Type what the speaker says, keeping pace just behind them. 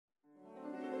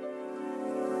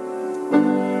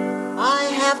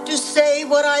have to say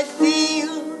what I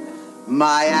feel.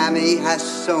 Miami has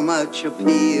so much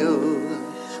appeal.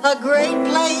 A great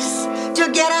place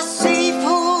to get a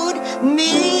seafood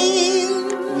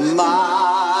meal. Miami.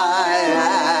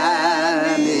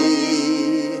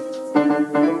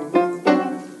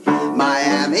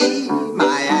 Miami,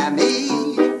 Miami,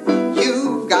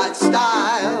 you got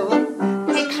style.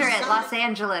 Picture it, Los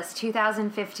Angeles,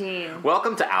 2015.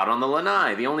 Welcome to Out on the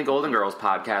Lanai, the only Golden Girls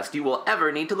podcast you will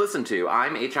ever need to listen to.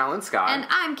 I'm H. Allen Scott. And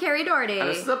I'm Carrie Doherty. And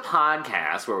this is a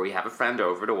podcast where we have a friend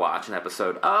over to watch an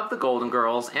episode of The Golden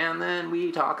Girls, and then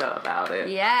we talk about it.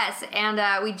 Yes,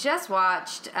 and we just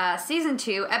watched Season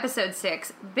 2, Episode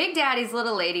 6, Big Daddy's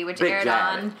Little Lady, which aired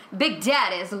on... Big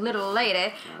Daddy's Little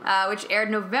Lady, which aired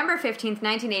November 15th,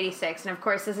 1986. And of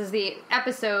course, this is the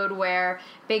episode where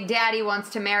Big Daddy wants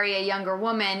to marry a younger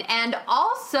woman, and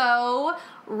also...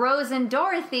 Rose and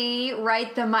Dorothy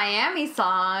write the Miami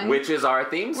song. Which is our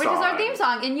theme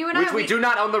song. And you and Which we do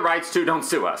not own the rights to, don't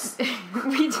sue us.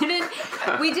 we didn't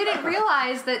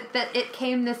realize that it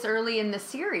came this early in the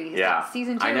series. Yeah.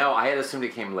 Season 2. I know, I had assumed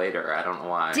it came later. I don't know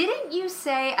why. Didn't you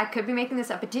say, I could be making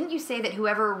this up, but didn't you say that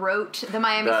whoever wrote the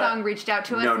Miami song reached out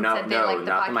to us and said they liked the podcast?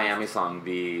 Not the Miami song,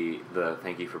 the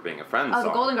Thank You for Being a Friend song. Oh,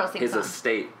 the Golden Girls theme His song.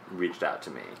 estate reached out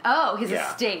to me. Oh, his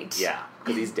estate. Yeah,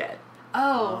 because he's dead.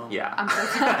 Oh. Yeah. I'm so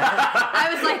sorry.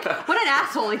 I was like, what an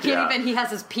asshole. He can't even, he has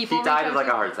his people. He died of like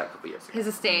a heart attack a couple years ago. His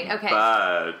estate, okay.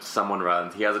 But someone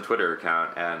runs, he has a Twitter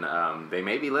account, and they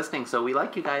may be listening, so we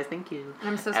like you guys, thank you. And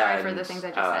I'm so sorry for the things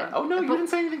I just said. Oh no, you didn't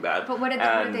say anything bad. But what did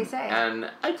they say? And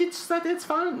I just said it's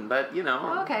fun, but you know.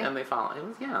 Oh, okay. And they follow, it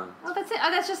was, yeah. Oh, that's it. Oh,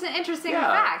 that's just an interesting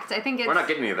fact. I think it's... We're not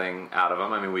getting anything out of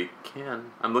them, I mean, we can.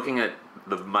 I'm looking at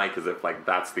the mic as if, like,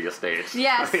 that's the estate.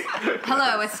 Yes.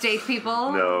 Hello, estate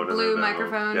people. No. Blue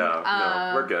microphone. Yeah,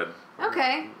 no, we're good.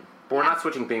 Okay. But we're not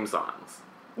switching theme songs.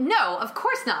 No, of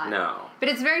course not. No. But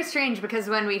it's very strange because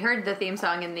when we heard the theme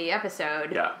song in the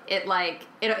episode,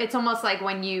 it's almost like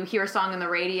when you hear a song on the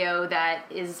radio that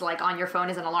is like on your phone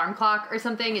as an alarm clock or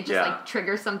something. It just like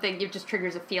triggers something. It just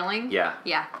triggers a feeling. Yeah.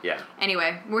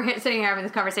 Anyway, we're sitting here having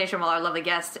this conversation while our lovely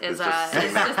guest is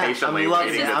just patiently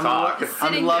waiting to talk.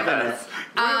 I'm loving it.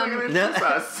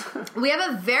 We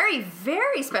have a very,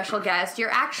 very special guest.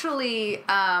 You're actually,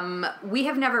 we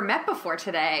have never met before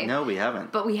today. No, we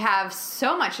haven't. But we have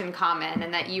so much in common,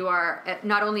 and that you are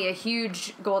not only a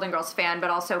huge Golden Girls fan, but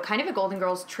also kind of a Golden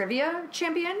Girls trivia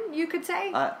champion, you could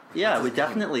say. Yeah, I would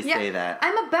definitely say that.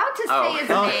 I'm about to say his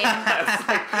name.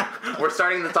 Like, we're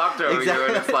starting to talk to you,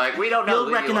 and it's like, we don't know.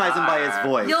 You'll recognize him by his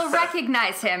voice. You'll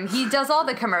recognize him. He does all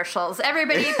the commercials.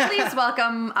 Everybody, please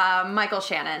welcome Michael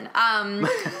Shannon.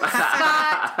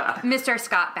 Scott, Mr.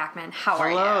 Scott Backman. How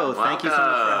are you? Hello, thank you so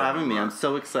much for having me. I'm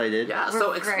so excited. Yeah,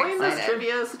 so explain this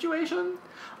trivia situation.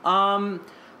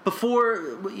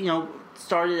 Before,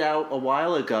 started out a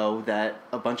while ago that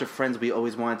a bunch of friends, we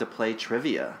always wanted to play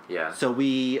trivia. Yeah. So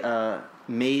we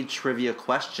made trivia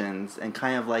questions, and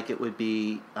kind of like it would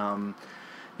be,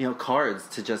 cards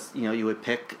to just, you would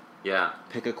pick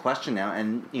a question out.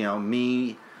 And,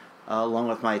 me, along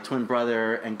with my twin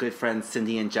brother and good friends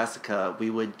Cindy and Jessica,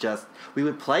 we would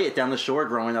play it down the shore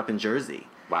growing up in Jersey.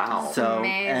 Wow. So,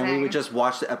 amazing. And we would just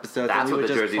watch the episodes. That's and we what would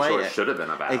the just Jersey play Shore it. should have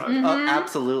been about.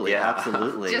 Absolutely, Yeah.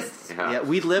 absolutely. Just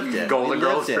we lived it. Golden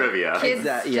Girls trivia. Kids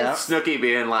Snooki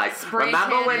being like,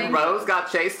 remember when tanning. Rose got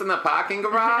chased in the parking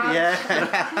garage?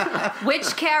 Yeah.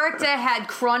 Which character had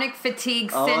chronic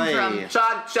fatigue syndrome?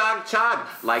 Chug, chug, chug.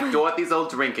 Like Dorothy's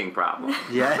old drinking problem.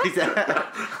 Yeah, exactly.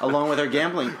 Along with her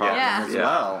gambling problem as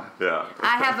well. Yeah.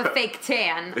 I have a fake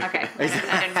tan. Okay. I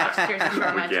didn't watch Jersey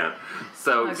Shore much. Yeah.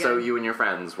 So you and your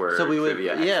friends were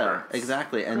trivia experts.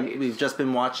 Exactly. And Great. we've just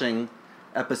been watching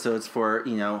episodes for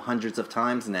hundreds of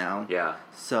times now. Yeah.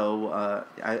 So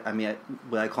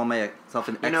would I call myself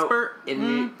an expert?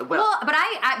 You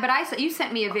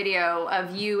sent me a video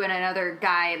of you and another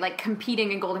guy like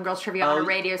competing in Golden Girls trivia on a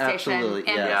radio station. Absolutely,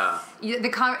 and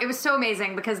it was so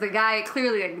amazing because the guy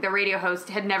clearly, the radio host,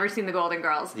 had never seen the Golden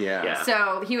Girls. Yeah.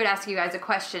 So he would ask you guys a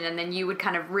question, and then you would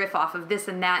kind of riff off of this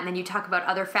and that, and then you talk about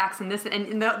other facts and this,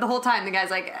 and the whole time the guy's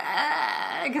like,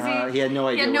 because he had no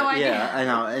idea. Yeah, I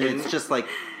know, and it's just like.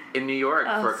 In New York,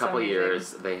 for a couple amazing.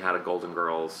 years, they had a Golden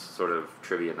Girls sort of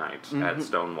trivia night at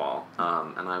Stonewall,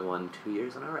 and I won 2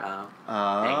 years in a row.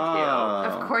 Thank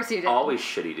you. Of course you did. Always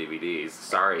shitty DVDs.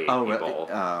 Sorry, people.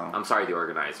 Really? Oh. I'm sorry, the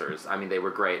organizers. I mean, they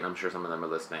were great, and I'm sure some of them are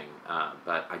listening,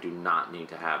 but I do not need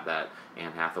to have that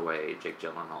Anne Hathaway, Jake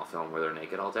Gyllenhaal film where they're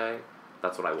naked all day.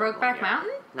 That's what I want. Brokeback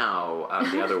Mountain? No,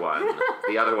 the other one.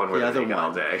 The other one where they're naked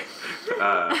all day.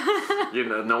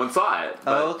 No one saw it.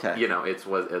 But, okay. It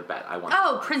was bad. I won.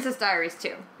 Oh, Princess Diaries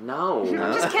 2. No.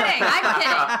 Just kidding. I'm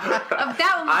kidding.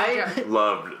 That one was a joke.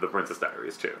 Loved the Princess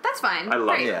Diaries too. That's fine. I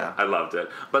loved it. Yeah. I loved it.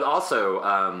 But also,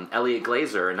 Elliot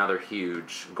Glazer, another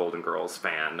huge Golden Girls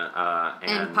fan,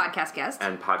 and podcast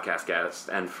guest,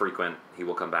 and frequent. He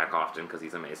will come back often because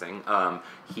he's amazing.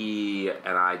 He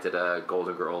and I did a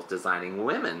Golden Girls Designing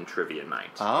Women trivia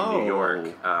night in New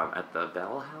York at the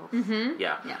Bell House. Mm-hmm.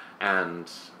 Yeah, and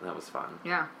that was fun.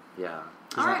 Yeah.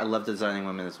 I love Designing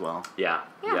Women as well. Yeah.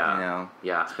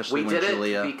 Especially we when did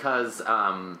Julia... it because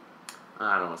I don't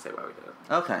want to say why we did it.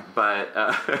 Okay. But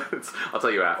I'll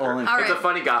tell you after. It's a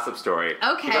funny gossip story.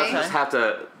 Okay. You guys just have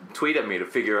to tweet at me to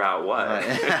figure out what.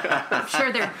 I'm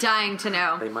sure they're dying to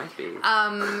know. They might be.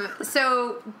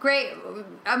 So great,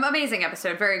 amazing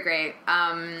episode, very great.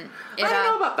 I don't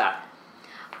know about that.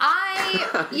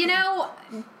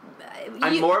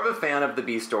 I'm more of a fan of the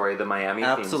B Story, the Miami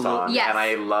theme song, yes. and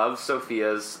I love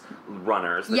Sophia's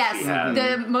runners that she had.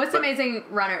 The most amazing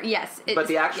runner, yes. But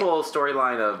the actual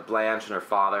storyline of Blanche and her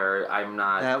father,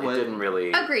 it didn't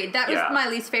really... Agreed, that was my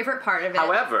least favorite part of it.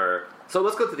 However, so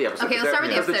let's go through the episode. Okay, let's start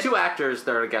with the episode. Because the two actors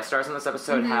that are guest stars in this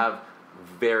episode have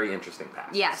very interesting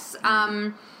pasts. Yes.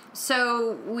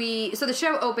 So the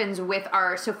show opens with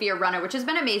our Sophia runner, which has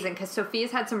been amazing because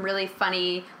Sophia's had some really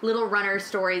funny little runner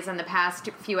stories in the past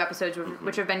few episodes,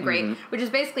 which have been great. Which is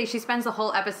basically she spends the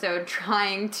whole episode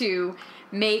trying to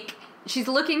she's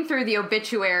looking through the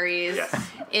obituaries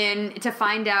to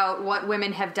find out what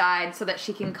women have died so that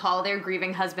she can call their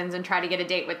grieving husbands and try to get a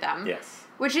date with them. Yes.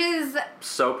 Which is...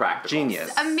 so practical.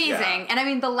 Genius. Amazing. Yeah. And I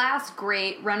mean, the last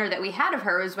great runner that we had of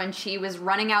her was when she was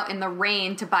running out in the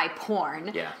rain to buy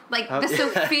porn. Yeah. Like,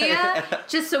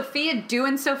 Sophia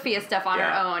doing Sophia stuff on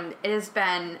her own. It has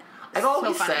been I've so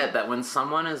always funny. said that when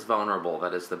someone is vulnerable,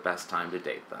 that is the best time to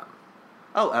date them.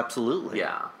 Oh, absolutely.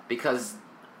 Yeah. Because,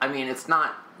 I mean, it's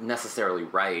not necessarily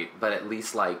right, but at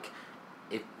least,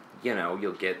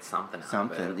 you'll get something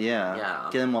out of it. Yeah.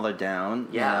 Get them while they're down,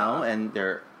 you know, and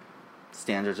their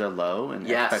standards are low and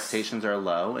expectations are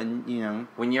low, and,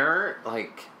 when you're,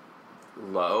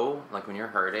 low, when you're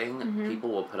hurting, people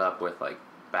will put up with,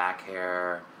 back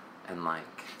hair and, I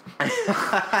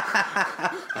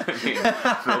mean,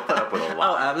 they'll put up with a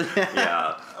lot.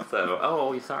 Yeah. So,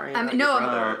 sorry. I'm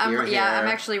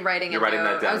actually writing You're writing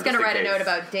that down. I was going to write a note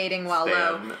about dating while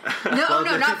low.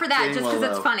 No, not for that, just because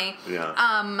it's funny. Yeah.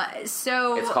 It's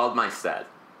called My Set.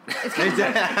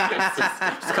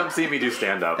 Just come see me do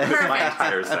stand-up. It's my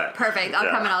entire set. Perfect. I'll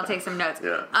come and I'll take some notes.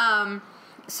 Yeah.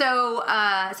 So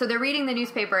they're reading the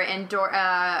newspaper, and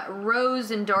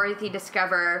Rose and Dorothy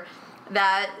discover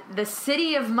that the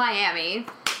city of Miami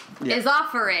is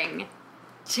offering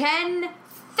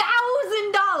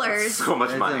 $10,000 so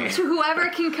much money to whoever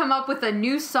can come up with a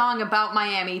new song about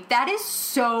Miami. That is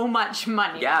so much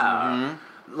money. Yeah.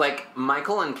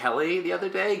 Michael and Kelly the other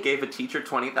day gave a teacher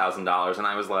 $20,000, and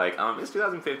I was like, it's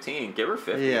 2015, give her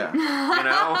 $50. Yeah.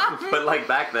 But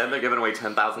back then they're giving away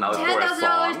 $10,000 for a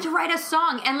song. $10,000 to write a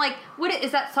song, and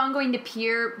is that song going to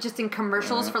appear just in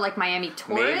commercials for Miami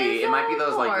tourism? Maybe it might be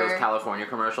those those California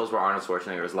commercials where Arnold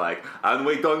Schwarzenegger is like, and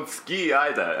we don't ski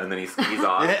either, and then he skis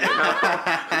off.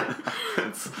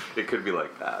 It could be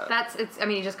like that.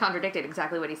 He just contradicted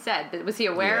exactly what he said. But was he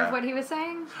aware of what he was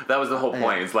saying? That was the whole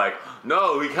point. It's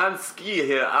no, we can't ski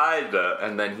here either.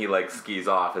 And then he skis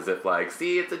off as if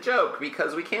see, it's a joke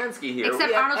because we can ski here.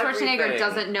 Except Arnold Schwarzenegger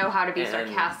doesn't know how to be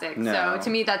sarcastic. No. So to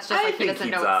me, that's just he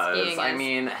doesn't know what skiing is. I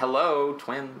mean, hello,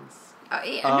 twins.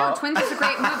 No, Twins is a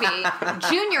great movie.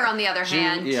 Junior, on the other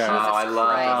hand, I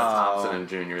love Emma Thompson and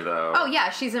Junior though. Oh yeah,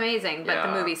 she's amazing, but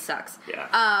the movie sucks. Yeah.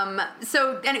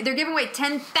 So and they're giving away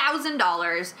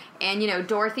 $10,000, and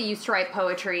Dorothy used to write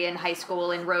poetry in high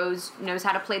school, and Rose knows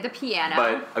how to play the piano.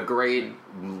 But a great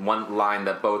one line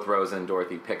that both Rose and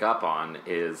Dorothy pick up on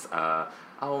is.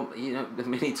 The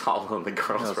many tall lonely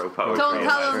girls wrote poetry.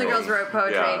 Tall lonely girls wrote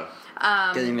poetry. Yeah.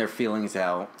 Getting their feelings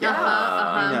out.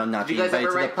 Not Did being you guys invited ever to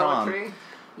the write prom. poetry?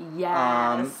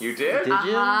 Yes. You did? Did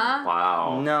you?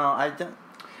 Wow. No, I don't.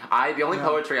 The only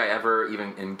poetry I ever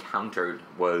even encountered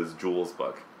was Jules'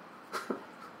 book.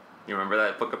 You remember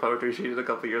that book of poetry she did a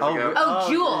couple years ago? Oh,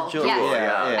 Jewel. Jewel. Yes.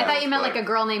 Yeah. I thought you meant a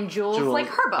girl named Jules, Jewel. like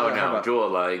her book. Oh no,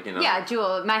 Jewel, Yeah,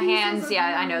 Jewel. My hands,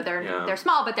 I know they're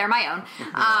small, but they're my own.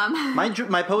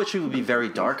 My poetry would be very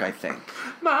dark, I think.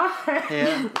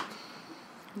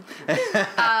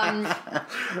 I'm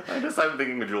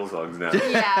thinking of Jewel songs now.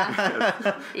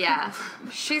 Yeah.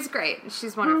 She's great.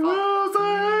 She's wonderful.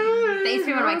 That used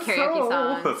to be one of my karaoke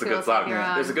songs. That's a good song.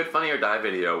 There's a good Funny or Die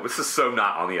video. This is so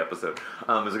not on the episode.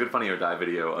 There's a good Funny or Die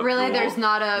video of really. Jewel, there's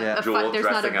not a Jewel there's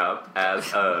dressing not up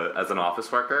as an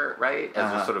office worker, right?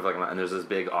 As just sort of like, and there's this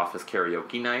big office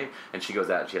karaoke night, and she goes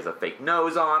out. And she has a fake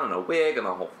nose on and a wig and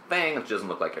the whole thing. And she doesn't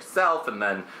look like herself. And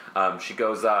then she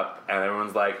goes up, and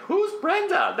everyone's like, "Who's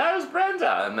Brenda? That is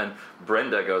Brenda!" And then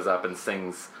Brenda goes up and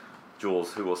sings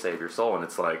Jules' "Who Will Save Your Soul," and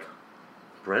it's like,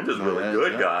 Brenda's really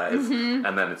good, guys. Mm-hmm.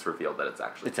 And then it's revealed that it's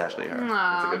actually her.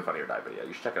 Aww. It's a good Funny or Die video.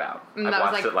 You should check it out. I've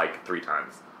watched it like 3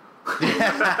 times.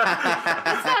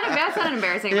 That's not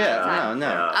embarrassing. Yeah,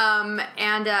 no.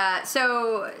 And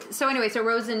so anyway, so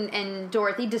Rose and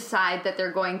Dorothy decide that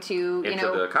they're going to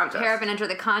pair up and enter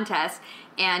the contest.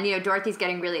 And, Dorothy's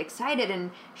getting really excited,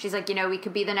 and she's like, we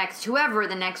could be the next whoever,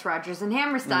 the next Rodgers and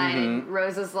Hammerstein. Mm-hmm. And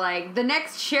Rose is like, the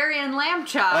next Sherry and Lamb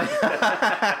Chop.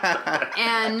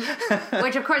 And,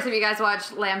 which, of course, if you guys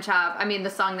watch Lamb Chop, I mean, the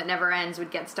song that never ends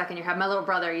would get stuck in your head. My little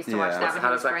brother used to watch that when he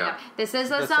was growing up. This is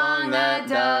the song that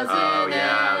doesn't end.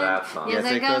 That song. Yes,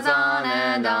 it goes on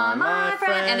and on, my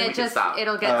friend. And it'll get stuck in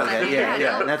your head.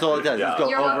 Yeah, that's all it does. Just go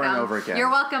over and over again.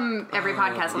 You're welcome, every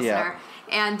podcast listener. Yeah.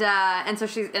 And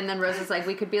then Rose is like,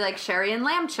 we could be like Sherry and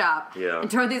Lamb Chop. Yeah. And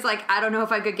Dorothy's like, I don't know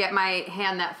if I could get my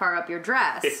hand that far up your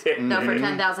dress. Though for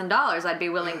 $10,000, I'd be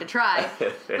willing to try.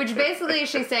 Which basically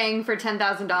she's saying for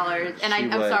 $10,000, and I'm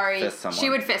sorry, she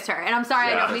would fist her. And I'm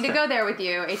sorry, I don't mean to go there with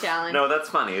you, H. Allen. No, that's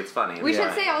funny. It's funny. We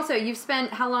should say also, you've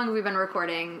spent, how long have we been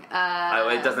recording?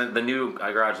 It doesn't. The new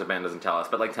Garage Band doesn't tell us,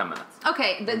 but like 10 minutes.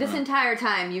 Okay, this entire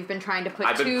time you've been trying to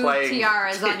put 2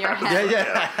 tiaras on your head.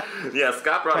 Yeah,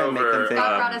 Scott brought over.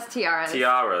 Scott brought us tiaras.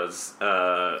 Tiaras.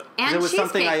 And it was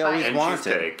something I always wanted.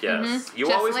 Cheesecake, yes. Mm-hmm. You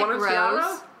just always like wanted Rose.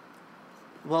 tiara?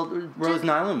 Well, Rose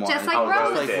Nyland wanted. Just like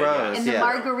Rose. Like Rose. In the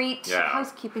Marguerite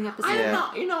housekeeping episode.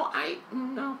 No. I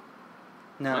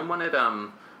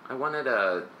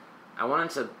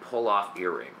wanted to pull off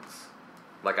earrings.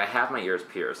 Like, I have my ears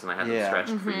pierced, and I had them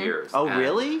stretched for years. Oh,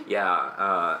 really?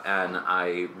 Yeah, and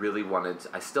I really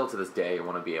I still to this day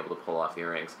want to be able to pull off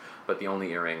earrings, but the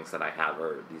only earrings that I have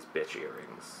are these bitch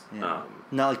earrings. Yeah.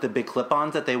 Not like the big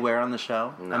clip-ons that they wear on the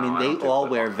show? No, I mean, they all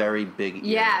wear very big ears.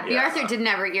 Yeah, Bea Arthur didn't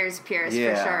have her ears pierced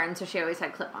for sure, and so she always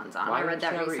had clip-ons on. Why I read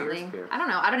that recently. I don't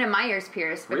know. I don't have my ears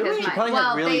pierced because really?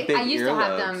 I used to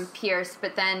have them pierced,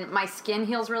 but then my skin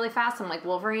heals really fast. I'm like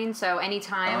Wolverine, so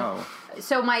anytime.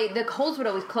 So the holes would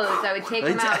always close. I would take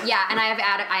them out. Yeah, and I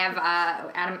have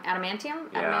adamantium.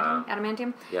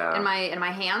 Adamantium. Yeah. In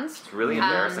my hands. It's really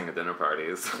embarrassing at dinner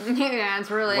parties. Yeah, it's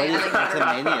really. What is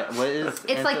Antimania? What is?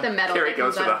 It's like the metal Carrie that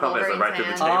goes comes to out the of hummus and Wolverine's right to the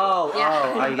hand.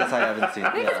 table. I guess I haven't seen it.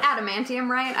 I think it's adamantium,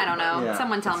 right? I don't know. Yeah.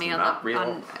 Someone tell me on not the. real.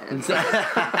 All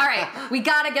right, we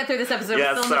gotta get through this episode.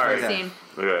 Yeah, We're still sorry. in the first scene.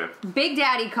 Okay. Big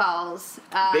Daddy calls.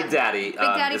 Big Daddy is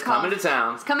calls. coming to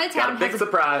town. He's coming to town. Got a big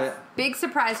surprise. Big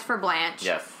surprise for Blanche.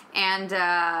 Yes. And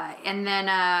then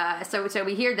so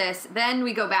we hear this. Then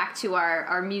we go back to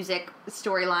our music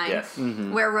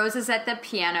storyline, where Rose is at the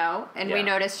piano, and we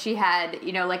notice she had,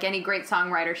 like any great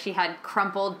songwriter, she had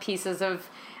crumpled pieces of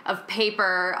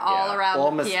paper all around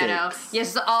all the mistakes. piano.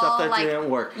 Yes, all stuff that didn't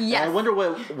work. Yes. And I wonder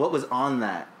what was on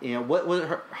that. What was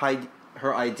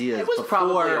her ideas? It was before.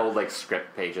 probably old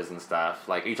script pages and stuff.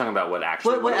 Like, are you talking about what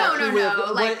actually? What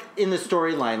like in the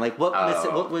storyline? Like what?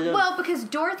 Well, because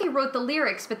Dorothy wrote the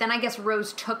lyrics, but then I guess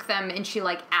Rose took them and she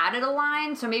added a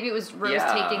line. So maybe it was Rose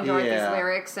taking Dorothy's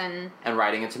lyrics and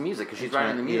writing it to music because she's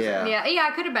writing the music. Yeah,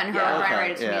 it could have been her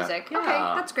writing it to music. Yeah. Okay,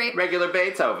 that's great. Regular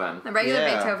Beethoven.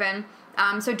 Beethoven.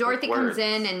 So Dorothy comes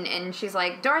in and she's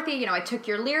like, Dorothy, I took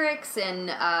your lyrics and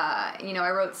I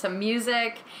wrote some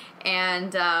music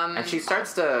and she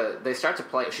starts to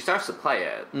play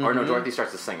it, or no, Dorothy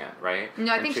starts to sing it, right?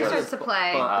 No, I think she starts to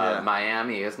play.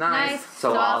 Miami is nice,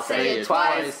 so I'll say it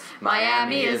twice.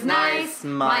 Miami is nice.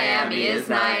 Miami is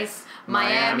nice.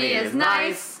 Miami is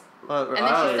nice. And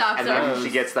then she stops and then she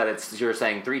gets that you're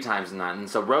saying 3 times in that, and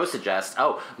so Rose suggests,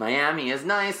 Miami is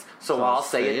nice, so I'll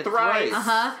say it thrice.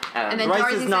 And then thrice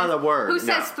Dorothy is not a word. Who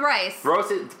says thrice?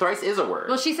 Thrice is a word.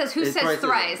 Well, she says, who says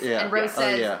thrice? And Rose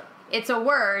says, it's a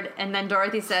word, and then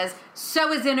Dorothy says,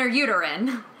 so is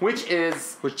interuterine. Which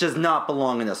does not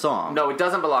belong in a song. No, it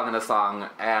doesn't belong in a song,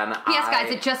 and P.S.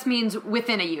 guys, it just means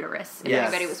within a uterus, if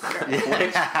anybody was wondering.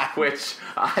 which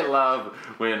I love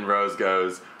when Rose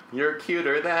goes, you're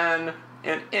cuter than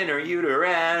an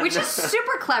interuterine. Which is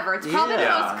super clever. It's probably the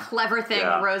most clever thing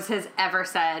Rose has ever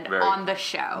said on the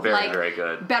show. Very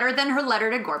good. Better than her letter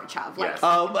to Gorbachev.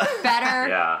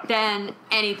 Better than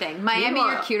anything. Miami,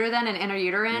 you're cuter than an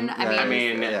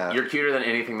interuterine. You're cuter than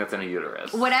anything that's in a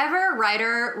uterus. Whatever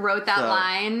writer wrote that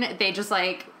line, they just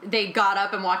they got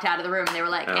up and walked out of the room, and they were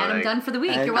like, "And I'm done for the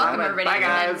week. You're welcome, everybody." Bye,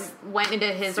 guys. And then went into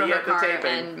his or her car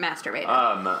and masturbated.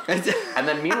 And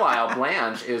then meanwhile,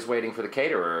 Blanche is waiting for the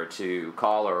caterer to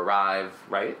call or arrive,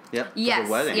 right? Yep. Yes. For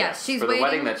the wedding. Yes. She's for the waiting.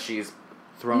 wedding that she's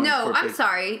throwing. No, I'm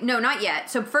sorry. No, not yet.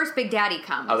 So first, Big Daddy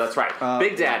comes. Oh, that's right.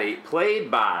 Big Daddy, played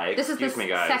by. This is the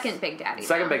guys. second Big Daddy.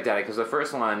 Second Big Daddy, because the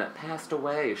first one passed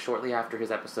away shortly after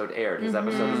his episode aired. His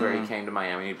episode was where he came to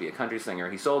Miami to be a country singer.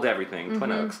 He sold everything,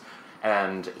 Twin Oaks,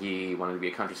 and he wanted to be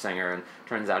a country singer, and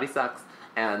turns out he sucks.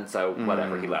 And so,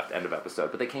 whatever, he left, end of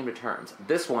episode. But they came to terms.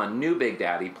 This one, new Big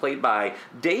Daddy, played by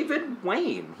David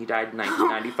Wayne. He died in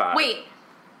 1995. Wait.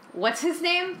 What's his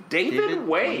name? David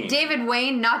Wayne. David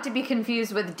Wayne, not to be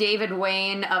confused with David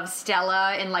Wayne of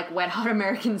Stella in like Wet Hot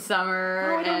American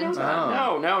Summer.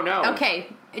 No. Okay,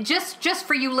 just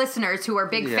for you listeners who are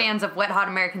big fans of Wet Hot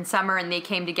American Summer and they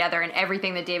came together and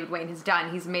everything that David Wayne has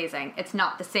done, he's amazing. It's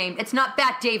not the same. It's not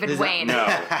that David Wayne.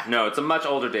 No, it's a much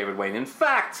older David Wayne. In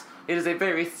fact, it is a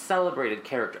very celebrated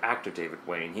character actor, David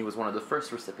Wayne. He was one of the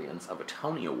first recipients of a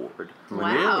Tony Award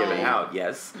when they were given out.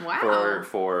 Yes, wow.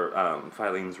 for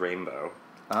Filene's Rainbow.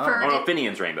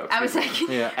 Finian's Rainbow. I was like,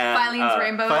 Filene's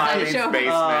Rainbow. Filene's Basement.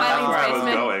 That's where I was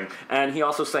Basement. going. And he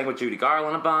also sang with Judy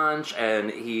Garland a bunch,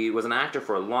 and he was an actor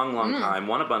for a long, long time,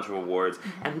 won a bunch of awards.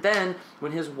 And then,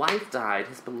 when his wife died,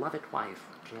 his beloved wife,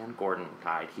 Jan Gordon,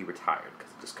 died, he retired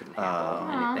because he just couldn't handle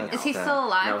anything else. Is he still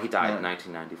alive? No, he died in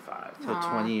 1995. So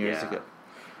 20 years ago.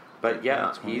 But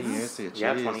yeah, 20 years ago.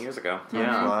 20 years ago.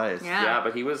 Yeah.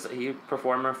 But he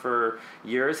performer for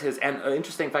years. And an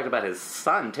interesting fact about his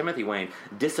son, Timothy Wayne,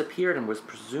 disappeared and was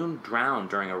presumed drowned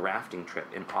during a rafting trip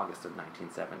in August of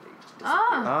 1970.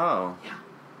 Oh. Yeah.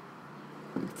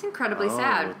 It's incredibly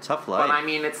sad. Tough life. But I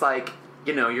mean, it's like,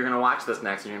 you know, you're going to watch this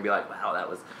next and you're going to be like, wow, that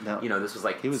was, you know, this was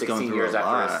like 16 years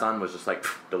after his son was just like,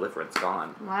 deliverance,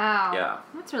 gone. Wow. Yeah.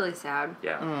 That's really sad.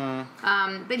 Yeah.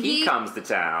 But he comes to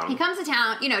town. He comes to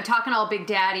town, you know, talking all Big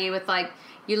Daddy with like,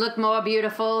 you look more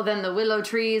beautiful than the willow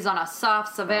trees on a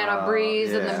soft Savannah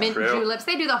breeze and the mint juleps.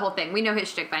 They do the whole thing. We know his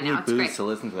shtick by now. It's great. To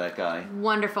listen to that guy.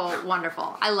 Wonderful,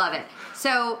 wonderful. I love it.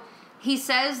 So he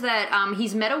says that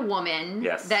he's met a woman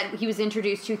that he was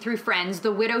introduced to through friends,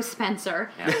 the widow Spencer.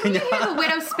 Yeah. The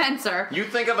widow Spencer. You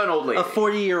think of an old lady. A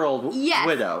 40-year-old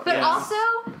widow. But also,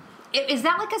 is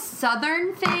that like a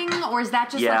Southern thing, or is that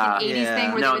just like an 80s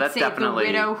thing where they would say the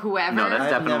widow whoever? No,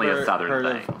 that's definitely a Southern heard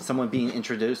thing. Of someone being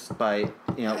introduced by,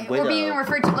 widow. Or being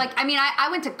referred to, like, I mean, I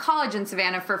went to college in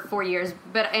Savannah for 4 years,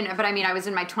 but I mean, I was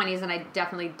in my 20s, and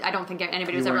I don't think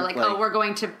anybody was ever like, oh, we're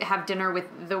going to have dinner with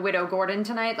the widow Gordon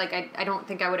tonight. Like, I don't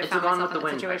think I would have found myself in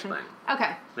that situation.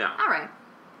 Okay. Yeah. All right.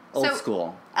 Old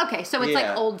school. Okay, so it's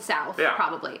like Old South,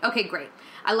 probably. Okay, great.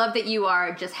 I love that you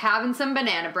are just having some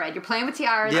banana bread. You're playing with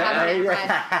tiaras, having banana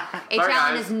bread. H.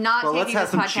 Allen is not taking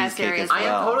this podcast seriously. I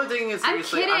am totally taking it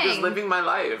seriously. I'm just living my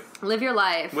life. Live your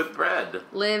life. With bread.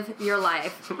 Live your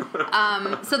life.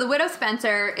 So the widow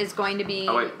Spencer is going to be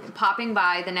popping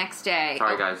by the next day.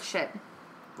 Sorry, guys. Shit.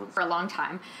 For a long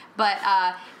time. But,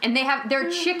 and they have their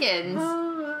chickens.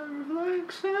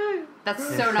 That's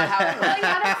so not how it well,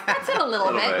 that's it a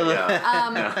little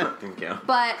bit. Thank you.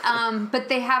 But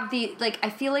they have the, like, I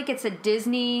feel like it's a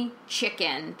Disney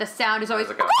chicken. The sound is always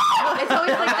it's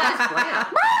always like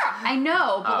that. I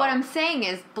know, but what I'm saying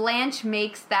is Blanche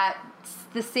makes that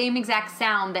the same exact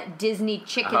sound that Disney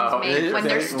chickens make when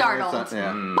they're startled.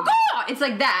 It's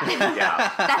like that.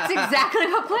 Yeah. That's exactly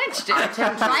what Blanche did.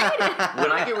 Right?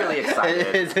 When I get really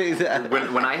excited,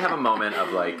 when I have a moment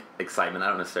of like excitement, I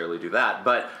don't necessarily do that.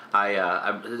 But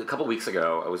a couple weeks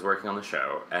ago, I was working on the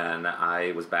show, and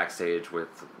I was backstage with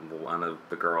one of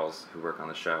the girls who work on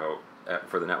the show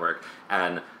for the network,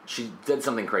 and she did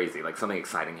something crazy, like something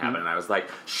exciting happened, and I was like,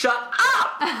 "Shut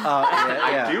up!"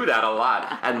 I do that a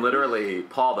lot, and literally,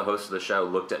 Paul, the host of the show,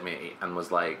 looked at me and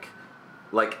was like.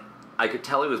 I could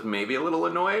tell he was maybe a little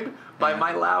annoyed by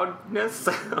my loudness,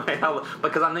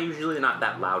 because I'm usually not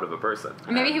that loud of a person.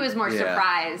 Maybe he was more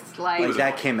surprised, like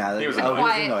that came out. He was the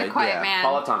quiet man.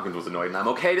 Paula Tompkins was annoyed, and I'm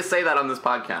okay to say that on this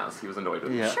podcast. He was annoyed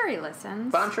with me. Sure, he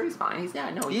listens, but I'm sure he's fine. He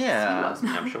loves me.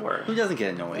 I'm sure. Who doesn't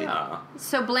get annoyed? Yeah.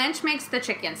 So Blanche makes the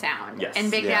chicken sound, yes.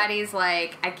 and Big Daddy's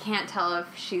like, I can't tell if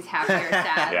she's happy or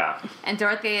sad. Yeah. And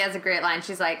Dorothy has a great line.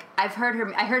 She's like, I heard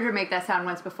her make that sound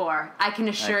once before. I can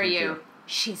assure you.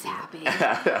 She's happy.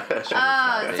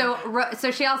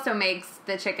 So she also makes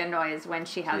the chicken noise when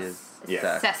she has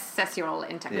sexual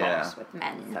intercourse with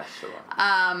men.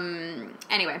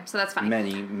 Anyway, so that's funny.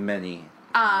 Many.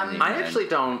 I actually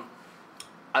don't.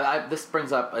 This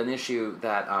brings up an issue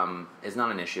that is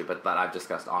not an issue, but that I've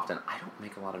discussed often. I don't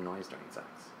make a lot of noise during sex.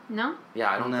 No. Yeah,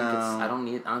 I don't think it's. I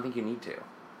don't think you need to.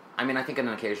 I mean, I think an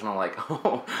occasional like,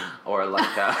 or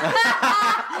like,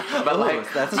 but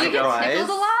like, that's do you get tickled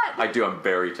a lot? I do. I'm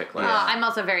very ticklish. Oh, I'm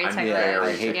also very ticklish.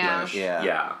 I hate ticklish.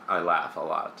 Yeah, I laugh a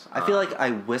lot. I feel like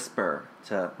I whisper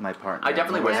to my partner. I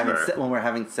definitely whisper when we're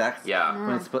having sex. Yeah,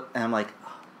 and I'm like,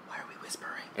 why are we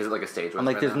whispering? Is it like a stage whisper? I'm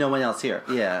like, there's no one else here.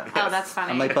 Yeah. Oh, that's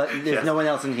funny. I'm like, but there's no one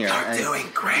else in here. You're doing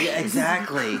great. Yeah,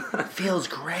 exactly. It feels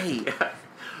great. Yeah.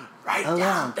 Right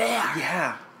down there.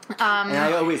 Yeah. And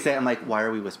I always say, I'm like, why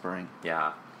are we whispering?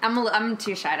 Yeah. I'm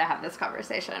too shy to have this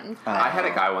conversation. I had a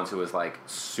guy once who was like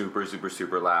super, super,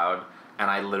 super loud, and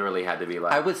I literally had to be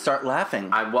like, I would start laughing.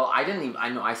 I didn't even.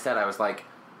 I said I was like,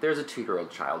 there's a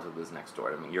 2-year-old child who lives next door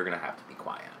to me. You're gonna have to be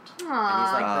quiet. Aww. And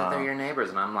he's like, but they're your neighbors,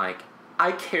 and I'm like,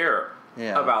 I care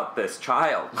about this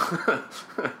child.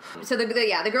 So the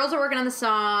girls are working on the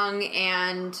song,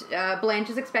 and Blanche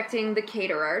is expecting the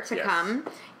caterer to come,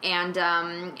 and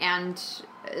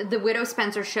the widow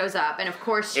Spencer shows up, and of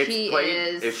course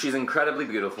she's incredibly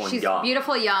beautiful and young. She's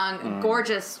beautiful, young,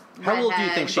 gorgeous. How old do you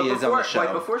think she is on the show?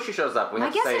 Like before she shows up, My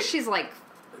guess is she's like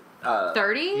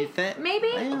 30, you think?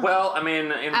 maybe. Well, I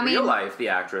mean, in real life, the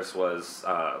actress was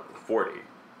 40.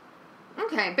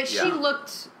 Okay, but she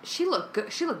looked good. She looked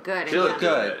good. She looked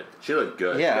good. She looked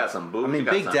good. Yeah. She got some boobs. I mean,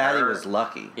 Big Daddy was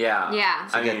lucky. Yeah. Yeah.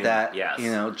 To get that,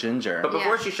 ginger. But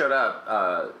before she showed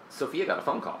up, Sophia got a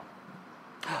phone call.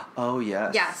 Oh,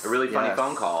 yes. Yes. A really funny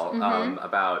phone call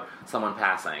about someone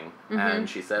passing. And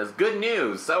she says, good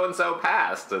news, so-and-so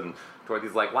passed. And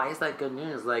Dorothy's like, why is that good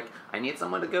news? Like, I need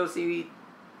someone to go see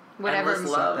whatever.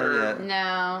 Endless Love or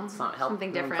no,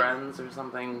 something different. Friends or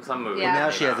something. Some movie. Yeah. And now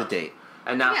she has a date.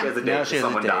 And now she has a date because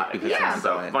someone died.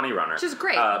 So, funny runner. Which is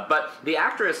great. But the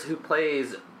actress who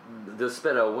plays the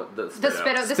Spitto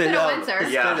Windsor.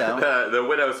 Yeah, the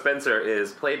widow Spencer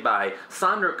is played by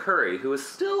Sandra Curry, who is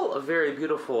still a very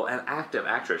beautiful and active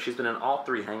actress. She's been in all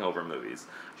 3 Hangover movies.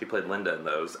 She played Linda in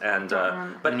those. And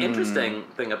but interesting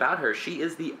thing about her, she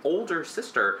is the older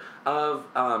sister of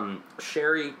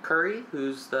Sherry Curry,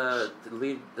 who's the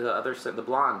lead, the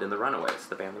blonde in the Runaways,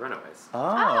 the band The Runaways.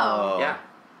 Oh. Yeah.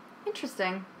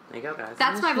 Interesting. There you go, guys.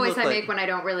 That's my voice I make when I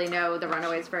don't really know the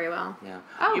Runaways very well. Yeah.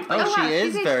 She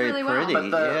is very pretty.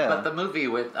 But the movie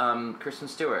with Kristen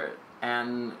Stewart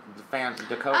and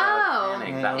Dakota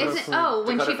Fanning.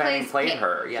 When she played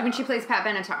her. Yeah. When she plays Pat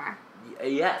Benatar.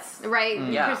 Yes. Right.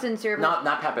 Yeah. Kristen Stewart.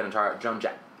 Not Pat Benatar. Joan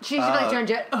Jett. She plays Joan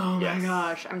Jett. Oh my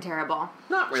gosh, I'm terrible.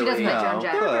 Not really. She doesn't play Joan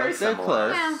Jett. They're very similar.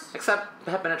 Close. Yeah. Except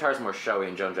Pat Benatar's more showy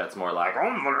and Joan Jett's more like,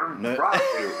 I'm gonna rock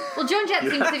you. Well, Joan Jett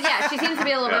seems to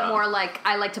be a little bit more like,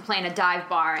 I like to play in a dive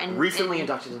bar. And recently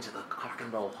inducted into the Rock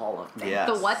and Roll Hall of Fame. Yes.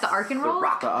 The what? The Ark and Roll? The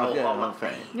Rock and Roll Hall of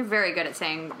Fame. You're very good at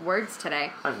saying words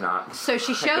today. I'm not. So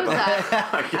she shows up.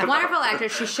 Wonderful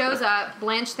actress. She shows up.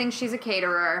 Blanche thinks she's a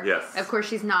caterer. Yes. Of course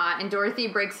she's not. And Dorothy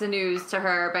breaks the news to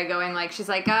her by going like, she's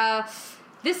like,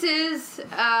 this is,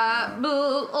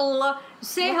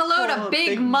 say hello to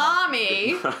Big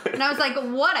Mommy. And I was like,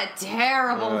 what a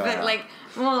terrible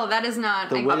that is not...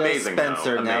 The widow amazing,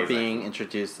 Spencer now being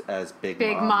introduced as Big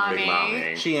Mommy. Big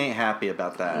Mommy. She ain't happy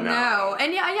about that. No.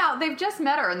 And they've just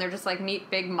met her and they're just like, meet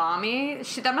Big Mommy.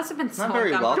 That must have been so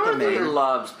very welcoming. Dorothy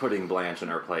loves putting Blanche in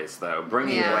her place, though.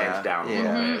 Bringing Blanche down a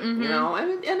little bit. You know,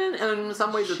 and in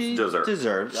some ways she it's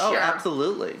deserved. Oh,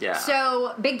 absolutely. Yeah.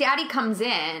 So Big Daddy comes in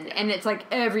and it's like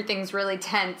everything's really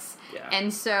tense. Yeah.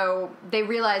 And so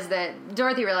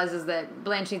Dorothy realizes that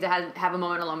Blanche needs to have a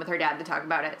moment alone with her dad to talk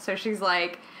about it. So she's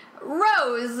like,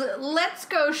 Rose, let's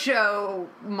go show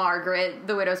Margaret,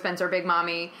 the widow Spencer, Big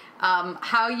Mommy,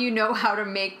 how you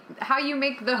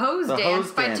make the hose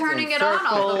dance by turning it on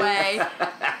all the way.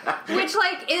 Which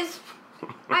is,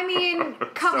 I mean,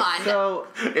 come on. So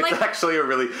it's actually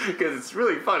because it's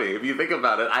really funny if you think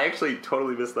about it. I actually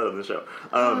totally missed that on the show.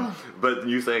 But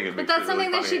you saying it. But that's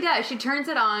something that she does. She turns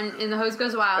it on, and the hose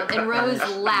goes wild, and Rose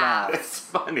laughs. It's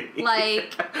funny.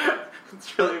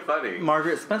 It's really funny.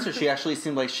 Margaret Spencer, she actually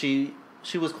seemed like she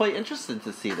was quite interested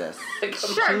to see this.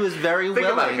 Sure. She was very willing.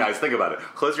 Think about it, guys. Think about it.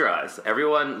 Close your eyes.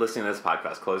 Everyone listening to this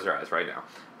podcast, close your eyes right now.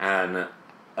 And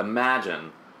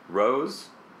imagine Rose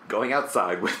going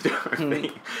outside with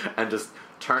Dorothy and just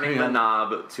turning the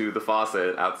knob to the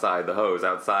faucet outside, the hose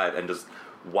outside, and just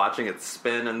watching it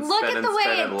spin and spin and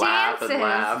spin and laugh and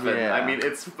laugh. And I mean,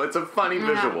 it's a funny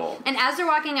visual. And as they're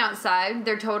walking outside,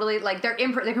 they're totally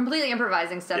they're completely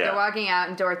improvising stuff. Yeah. They're walking out,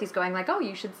 and Dorothy's going like, "Oh,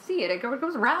 you should see it. It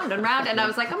goes round and round." And I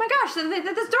was like, "Oh my gosh,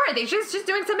 this Dorothy. She's just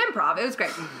doing some improv. It was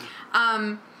great."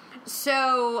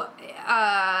 So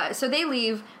they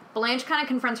leave. Blanche kind of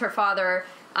confronts her father.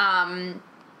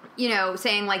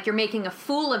 saying like you're making a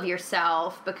fool of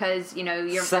yourself because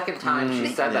you're second time she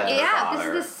said that. Yeah, this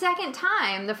is the second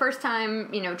time. The first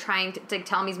time, trying to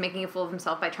tell him he's making a fool of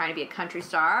himself by trying to be a country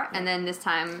star, and then this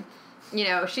time, you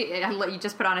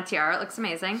just put on a tiara. It looks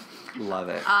amazing. Love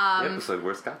it. The episode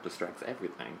where Scott distracts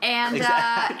everything. And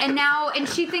and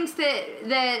she thinks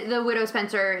that the Widow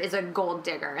Spencer is a gold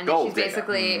digger, and that she's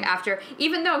basically after,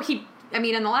 even though in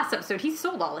the last episode he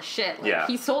sold all his shit.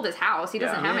 He sold his house. He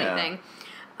doesn't have anything.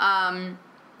 And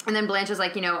then Blanche is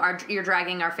like, you're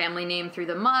dragging our family name through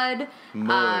the mud.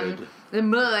 The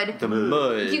mud.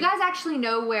 Do you guys actually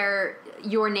know where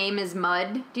your name is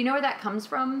mud? Do you know where that comes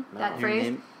from? No. That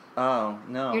phrase? Oh,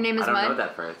 no. Your name is Mud? I don't know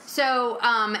that phrase. So,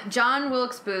 John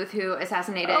Wilkes Booth, who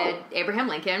assassinated Abraham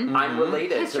Lincoln. I'm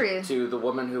related to the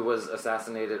woman who was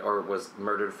assassinated or was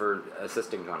murdered for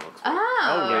assisting John Wilkes Booth.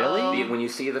 Oh, really? When you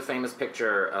see the famous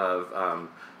picture of,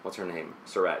 what's her name?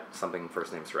 Surratt. Something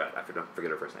first name Surratt. I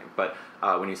forget her first name. But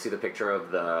when you see the picture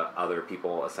of the other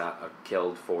people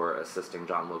killed for assisting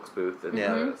John Wilkes Booth in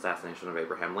the assassination of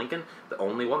Abraham Lincoln, the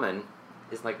only woman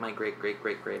is like my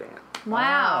great-great-great-great-aunt.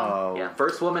 Wow. Yeah,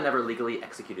 first woman ever legally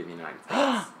executed in the United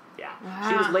States. Yeah. Wow.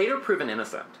 She was later proven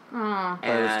innocent. And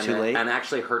it was too late? And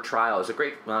actually her trial is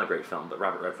not a great film, but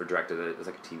Robert Redford directed it. It was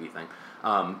like a TV thing,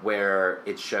 where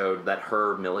it showed that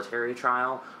her military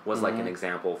trial was like an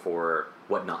example for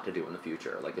what not to do in the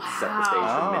future. Like it set the stage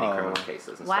for many criminal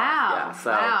cases and stuff. Yeah,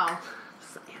 so, wow.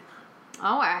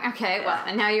 Oh, okay. Well,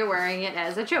 and now you're wearing it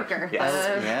as a choker.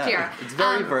 Yes. Tiara. It's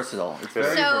very versatile. It's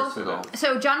very versatile.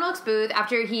 So John Wilkes Booth,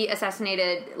 after he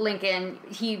assassinated Lincoln,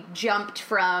 he jumped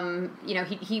from,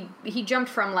 he jumped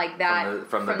from like that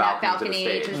from that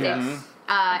balcony to the stage.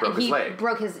 Broke his leg.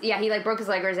 broke his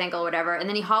leg or his ankle or whatever, and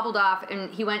then he hobbled off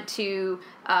and he went to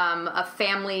a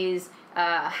family's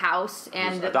house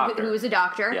and who was a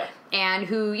doctor and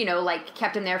who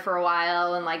kept him there for a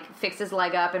while and like fixed his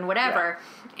leg up and whatever.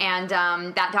 And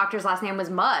that doctor's last name was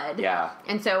Mudd. Yeah.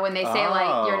 And so when they say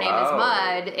like your name is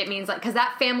Mudd, it means like because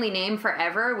that family name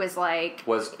forever was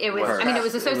associated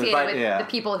with the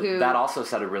people who. That also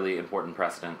set a really important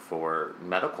precedent for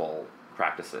medical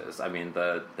practices. I mean,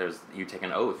 you take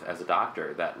an oath as a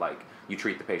doctor that like you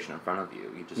treat the patient in front of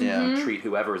you. You just treat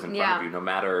whoever is in front of you, no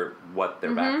matter what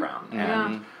their background.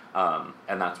 And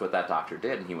that's what that doctor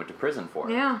did, and he went to prison for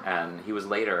it. Yeah. And he was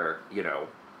later,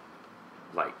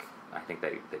 like. I think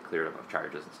they cleared him of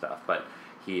charges and stuff, but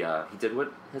he did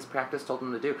what his practice told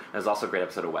him to do. And there's also a great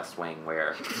episode of West Wing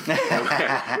where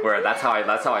that's how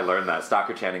I learned that.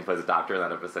 Stockard Channing plays a doctor in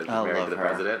that episode. She's married to the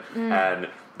president, and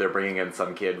they're bringing in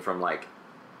some kid from like,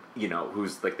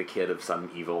 who's like the kid of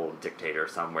some evil dictator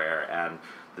somewhere, and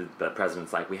the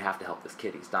president's like, we have to help this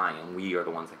kid. He's dying, and we are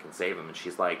the ones that can save him. And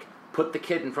she's like, put the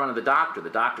kid in front of the doctor. The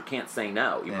doctor can't say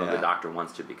no, even though the doctor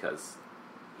wants to because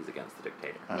he's against the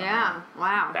dictator. Yeah,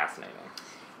 wow. Fascinating.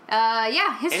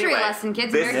 History lesson,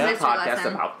 kids. This is a history podcast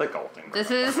lesson. about the Golden Girls.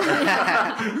 This is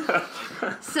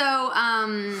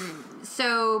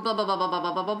so blah blah blah blah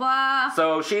blah blah blah blah.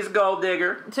 So she's a gold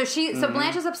digger. So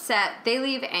Blanche is upset. They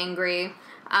leave angry.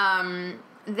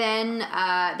 Then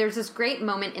there's this great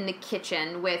moment in the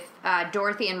kitchen with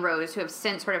Dorothy and Rose, who have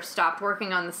since sort of stopped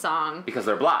working on the song. Because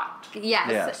they're blocked.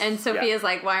 Yes. And Sophia's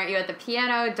like, why aren't you at the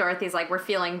piano? Dorothy's like, we're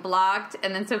feeling blocked.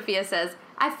 And then Sophia says,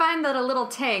 I find that a little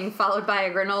ting followed by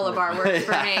a granola bar works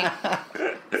for me.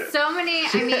 So many,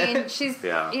 she's,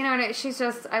 she's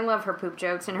just, I love her poop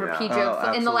jokes and her pee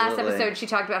jokes. In the last episode, she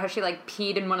talked about how she like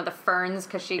peed in one of the ferns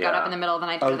because she got up in the middle of the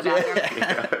night to go to the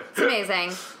bathroom. It's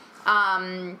amazing.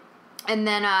 And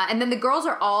then the girls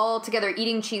are all together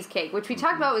eating cheesecake, which we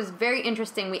talked about was very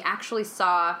interesting. We actually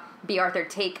saw B. Arthur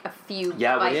take a few bites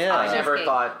of cheesecake.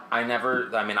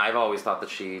 I've always thought that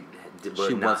she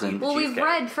wasn't. Well, we've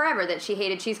read forever that she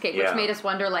hated cheesecake, which made us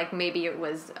wonder, like, maybe it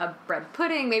was a bread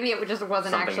pudding, maybe it just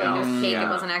wasn't something actually else. just cake, it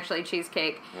wasn't actually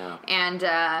cheesecake.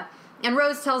 Yeah. And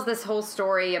Rose tells this whole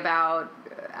story about,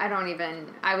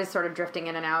 I was sort of drifting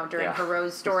in and out during her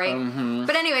Rose story.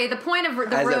 But anyway, the point of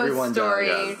the Rose story,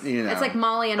 it's like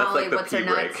Molly and that's Ollie, like what's her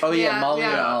nuts? Oh yeah, Molly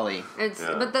and Ollie.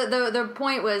 But the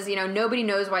point was, nobody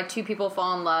knows why two people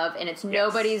fall in love, and it's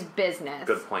nobody's business.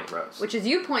 Good point, Rose. Which, as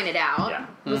you pointed out,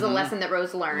 was a lesson that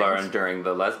Rose learned during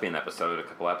the lesbian episode a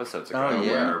couple episodes ago,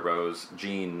 where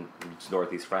Jean,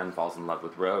 Dorothy's friend, falls in love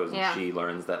with Rose, and she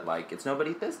learns that like it's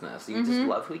nobody's business. You just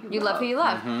love who you love. You love who you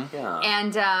love.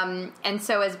 Yeah. And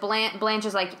so as Blanche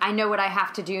is like, I know what I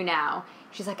have to do now.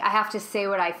 She's like, I have to say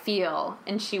what I feel,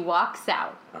 and she walks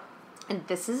out. And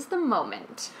this is the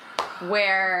moment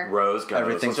where Rose goes.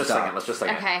 Everything's Let's just sing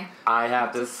it. Okay. I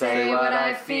have to say what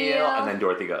I feel, and then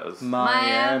Dorothy goes.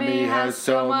 Miami has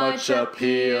so much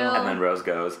appeal. And then Rose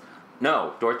goes.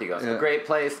 No, Dorothy goes, a great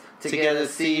place to get a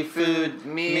seafood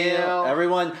meal.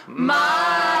 Everyone, Miami.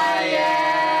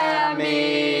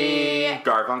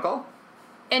 Garfunkel.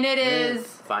 And it is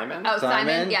Simon. Oh,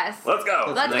 Simon. Yes. Let's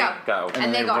go. Let's go.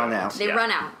 And they run out. They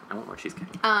run out. I want more cheesecake.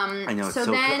 I know. So it's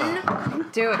so then,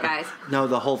 do it, guys. No,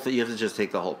 the whole thing. You have to just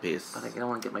take the whole piece. I don't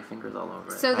want to get my fingers all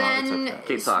over it. So then, okay.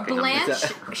 Keep talking.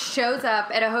 Blanche shows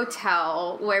up at a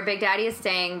hotel where Big Daddy is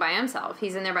staying by himself.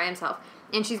 He's in there by himself.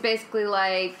 And she's basically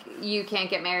like, you can't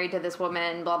get married to this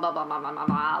woman, blah, blah, blah, blah, blah, blah,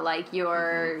 blah. Like,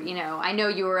 you're, I know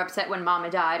you were upset when Mama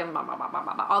died, and blah, blah, blah, blah,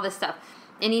 blah, blah, all this stuff.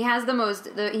 And he has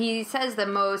he says the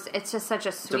most, it's just such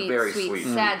a sweet,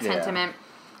 sad sentiment.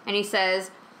 And he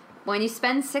says, when you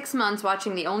spend 6 months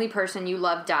watching the only person you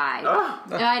love die,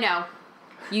 I know,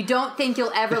 you don't think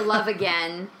you'll ever love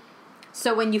again.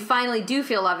 So when you finally do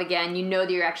feel love again, you know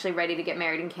that you're actually ready to get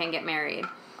married and can get married.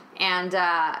 And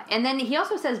then he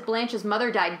also says Blanche's mother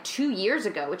died 2 years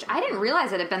ago, which I didn't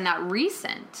realize it had been that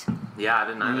recent. Yeah, I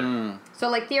didn't either. So,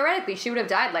 like, theoretically, she would have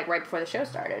died, like, right before the show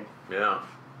started. Yeah.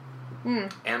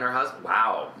 And her husband.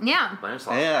 Wow. Yeah. Blanche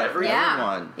lost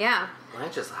everyone. Yeah.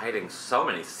 Blanche is hiding so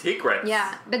many secrets.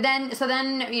 Yeah. But then,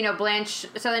 Blanche,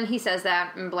 he says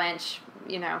that, and Blanche,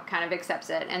 kind of accepts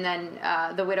it. And then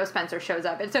the widow Spencer shows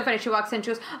up. It's so funny. She walks in,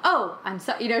 she goes, oh, I'm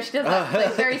sorry. She does that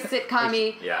like, very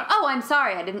sitcom-y, oh, I'm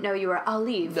sorry. I didn't know you were, I'll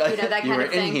leave. That kind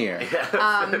of thing. You were in here.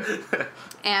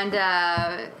 And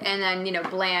then,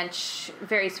 Blanche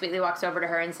very sweetly walks over to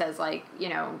her and says, like,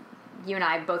 you and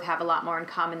I both have a lot more in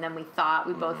common than we thought.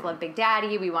 We both love Big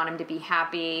Daddy. We want him to be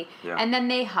happy. Yeah. And then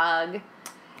they hug.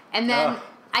 And then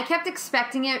I kept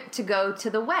expecting it to go to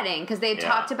the wedding because they had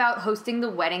talked about hosting the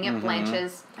wedding at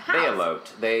Blanche's house. They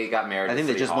eloped. They got married. I think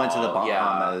they just went to the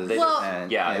Bahamas. It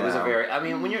was a very. I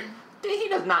mean, when you're. He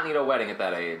does not need a wedding at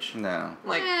that age. No.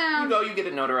 Like, you go, you get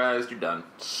it notarized, you're done.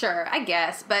 Sure, I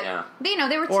guess. But, they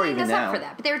were teeing us up for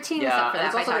that. But they were teeing us up for that.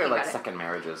 It's also by their, talking about second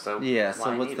marriages, so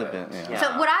so what's the bit? Yeah.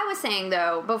 So what I was saying,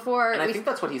 though, before... And I think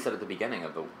that's what he said at the beginning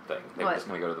of the thing. They were just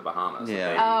going to go to the Bahamas.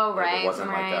 Yeah. It wasn't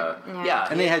right.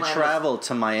 And they had traveled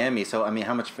to Miami, so, I mean,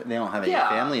 how much... They don't have any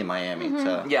family in Miami,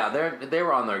 so... Yeah, they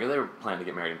were on there. They were planning to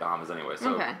get married in Bahamas anyway,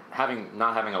 so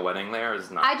not having a wedding there is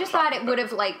not... I just thought it would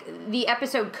have, the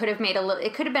episode could have made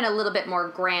it could have been a little bit more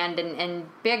grand and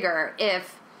bigger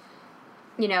if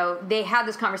they had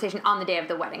this conversation on the day of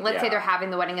the wedding. Let's say they're having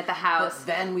the wedding at the house. But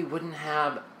then we wouldn't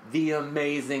have the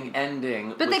amazing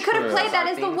ending. But they could have played that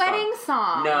as the wedding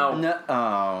song. No.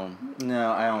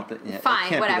 No, I don't think... Fine, it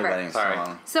can't whatever. Be the wedding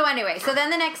song. So anyway, then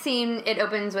the next scene, it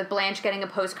opens with Blanche getting a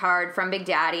postcard from Big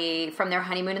Daddy from their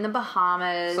honeymoon in the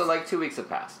Bahamas. So 2 weeks have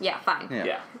passed. Yeah, fine.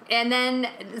 Yeah. And then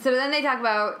they talk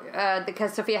about,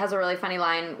 because Sophia has a really funny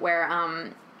line where...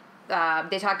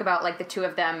 they talk about the two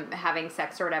of them having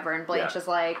sex or whatever, and Blanche is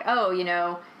like, oh,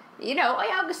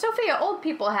 Sophia, old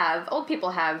people have,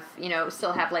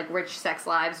 still have rich sex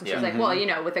lives, and she's like, well,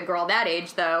 with a girl that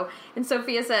age though, and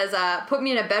Sophia says, put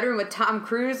me in a bedroom with Tom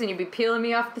Cruise and you'd be peeling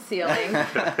me off the ceiling,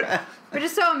 which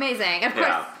is so amazing. Of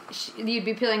course, you'd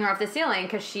be peeling her off the ceiling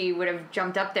because she would have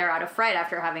jumped up there out of fright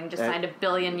after having just signed a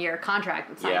billion-year contract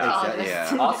with Scientologists.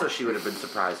 Yeah. Also, she would have been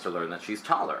surprised to learn that she's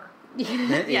taller.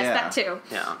 Yes, that too.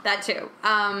 Yeah. That too.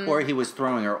 Or he was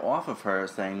throwing her off of her,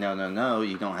 saying, no,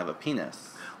 you don't have a penis.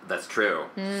 That's true.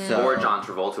 Or John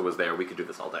Travolta was there. We could do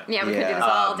this all day. Yeah, we could do this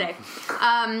all day.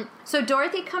 So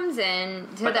Dorothy comes in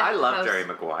to the I love house. Jerry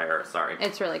Maguire. Sorry.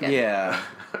 It's really good. Yeah.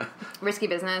 Risky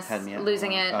Business.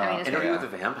 Losing it. I mean, it's Interview with the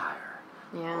Vampire.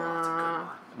 Yeah.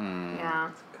 Oh, that's a good one. Yeah.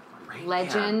 That's a good one.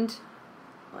 Legend.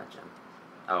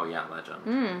 Oh, yeah, Legend.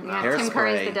 Tim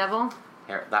Curry's the devil.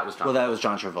 That was John. Well, that was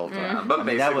John Travolta. Yeah, but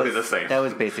basically the same. That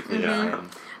was basically the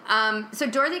same. So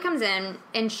Dorothy comes in,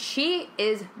 and she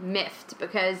is miffed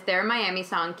because their Miami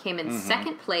song came in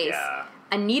second place. Yeah.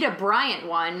 Anita Bryant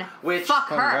won. Which, fuck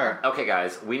her. Okay,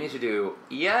 guys, we need to do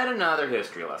yet another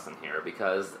history lesson here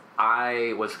because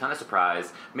I was kind of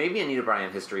surprised. Maybe Anita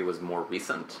Bryant history was more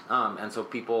recent, and so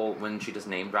people, when she just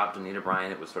name dropped Anita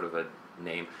Bryant, it was sort of a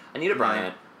name. Anita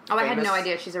Bryant. Oh, I had no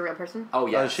idea she's a real person. Oh,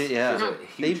 yeah. She has a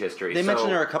huge history. They mentioned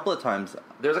her a couple of times.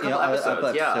 There's a couple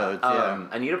episodes. Yeah.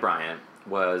 Anita Bryant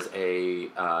was a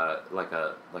not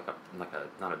a I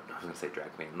was gonna say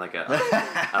drag queen, like a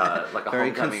very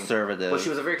homecoming. Conservative. Well, she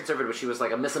was a very conservative, but she was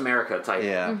like a Miss America type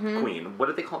queen. What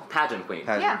did they call it? Pageant queen?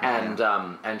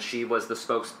 And she was the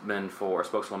spokeswoman for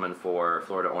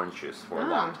Florida Orange Juice for a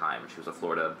long time. She was a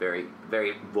Florida very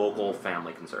very vocal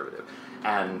family conservative,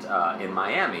 and in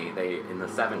Miami in the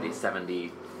 70s,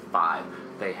 75,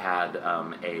 they had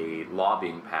a law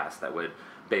being passed that would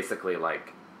basically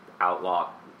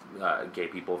outlaw gay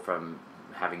people from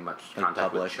having much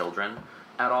contact with children.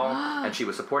 at all, and she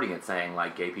was supporting it, saying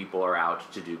like gay people are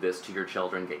out to do this to your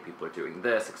children, gay people are doing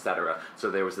this, etc. So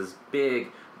there was this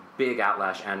big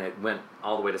outlash, and it went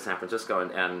all the way to San Francisco,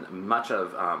 and much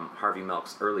of Harvey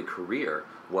Milk's early career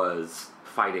was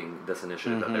fighting this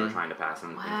initiative that they were trying to pass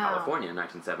in California in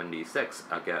 1976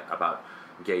 about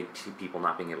gay people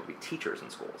not being able to be teachers in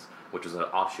schools, which was an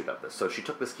offshoot of this. So she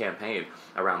took this campaign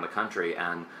around the country,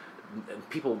 and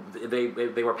people,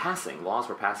 they were passing, laws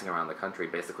were passing around the country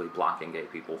basically blocking gay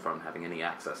people from having any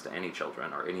access to any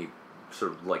children or any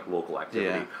sort of like local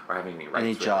activity or having any rights,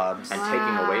 any jobs, and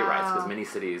taking away rights, because many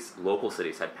cities, local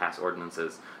cities, had passed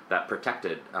ordinances that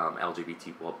protected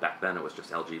LGBT. Well, back then it was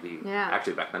just LGB.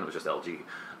 Actually, back then it was just LG,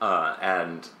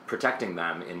 and protecting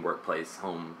them in workplace,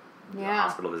 home,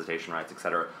 hospital visitation rights,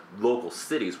 etc. Local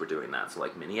cities were doing that, so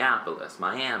like Minneapolis,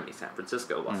 Miami, San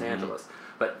Francisco, Los Angeles,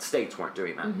 but states weren't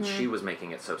doing that. And she was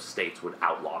making it so states would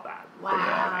outlaw that.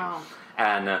 Wow.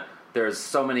 And there's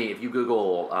so many, if you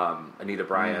Google Anita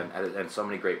Bryant, and so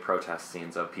many great protest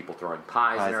scenes of people throwing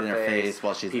pies in her face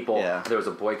while she's there was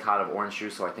a boycott of orange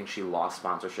juice, so I think she lost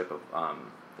sponsorship of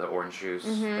the orange juice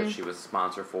that she was a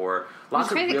sponsor for. It's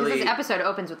crazy because this episode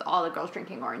opens with all the girls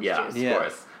drinking orange juice. Yeah, of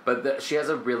course. But she has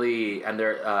a really, and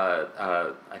there,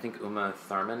 I think Uma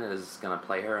Thurman is going to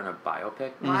play her in a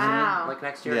biopic like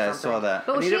next year or something. I saw that.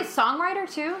 But was she a songwriter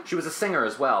too? She was a singer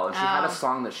as well, and she had a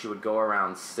song that she would go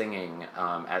around singing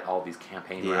at all these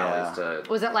campaign rallies.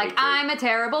 Was it like, I'm a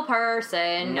terrible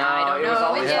person, no, I don't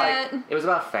know it yet? Like, it was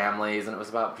about families, and it was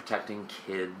about protecting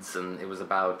kids, and it was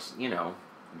about,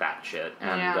 that shit.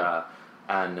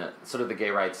 And sort of the gay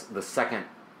rights, the second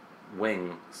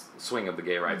swing of the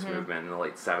gay rights movement in the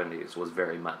late 70s was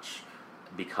very much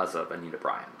because of Anita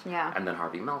Bryant. Yeah. And then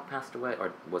Harvey Milk passed away,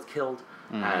 or was killed,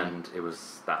 and it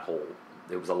was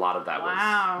a lot of that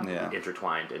was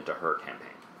intertwined into her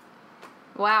campaign.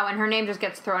 Wow, and her name just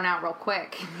gets thrown out real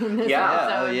quick in this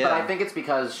episode. But I think it's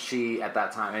because she, at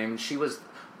that time, she was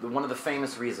one of the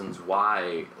famous reasons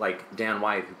why, like Dan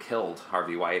White, who killed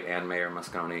Harvey White and Mayor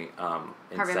Moscone,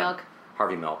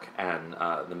 Harvey Milk, and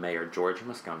the mayor George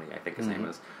Moscone, I think his name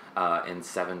is, in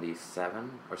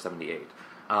 77 or 78.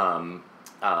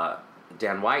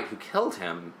 Dan White, who killed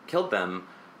them,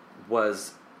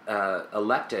 was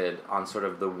elected on sort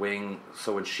of the wing.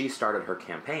 So when she started her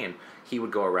campaign, he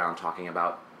would go around talking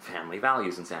about family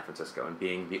values in San Francisco and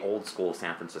being the old school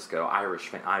San Francisco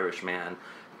Irish man,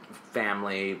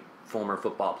 family, former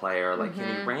football player. Like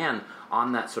he ran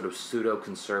on that sort of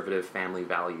pseudo-conservative family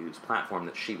values platform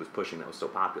that she was pushing that was so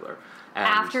popular. And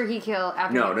after he killed...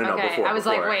 No, okay. before. I was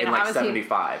like, wait, in how like was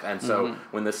 75. And so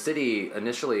when the city...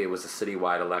 Initially, it was a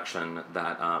citywide election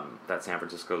that that San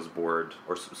Francisco's board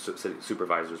or city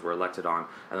supervisors were elected on,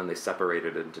 and then they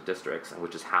separated it into districts,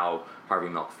 which is how Harvey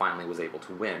Milk finally was able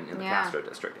to win in the Castro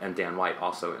district, and Dan White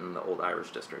also in the Old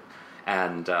Irish district.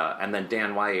 And then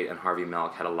Dan White and Harvey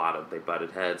Milk had they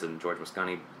butted heads, and George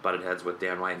Moscone butted heads with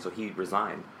Dan White, and so he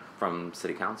resigned from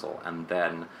city council, and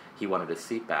then he wanted his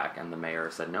seat back, and the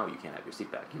mayor said, no, you can't have your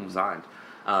seat back. He resigned.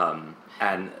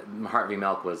 And Harvey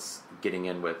Milk was getting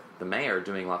in with the mayor,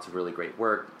 doing lots of really great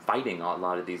work, fighting a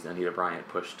lot of these Anita Bryant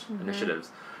pushed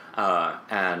initiatives.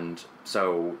 And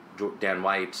so Dan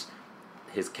White,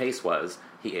 his case was,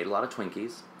 he ate a lot of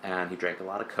Twinkies, and he drank a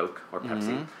lot of Coke or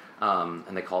Pepsi.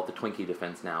 And they call it the Twinkie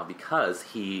defense now because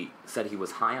he said he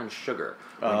was high on sugar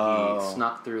when he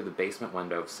snuck through the basement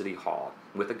window of City Hall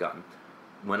with a gun,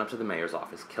 went up to the mayor's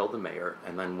office, killed the mayor,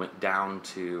 and then went down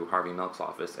to Harvey Milk's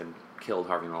office and killed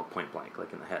Harvey Milk point blank,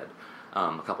 like in the head,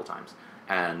 a couple times.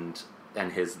 And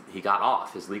he got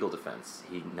off his legal defense.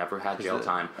 He never had jail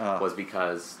time was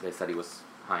because they said he was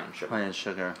high in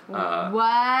sugar. What?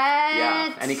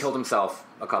 Yeah, and he killed himself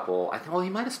a couple. I think. Well, he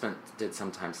might have did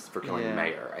sometimes for killing the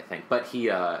mayor. I think, but and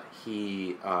then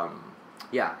he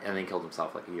killed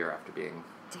himself like a year after being.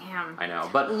 Damn. I know,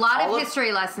 but a lot of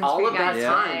history lessons. All for of you guys that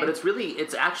time, today. but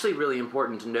it's actually really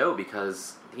important to know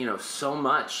because so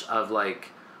much of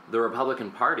like the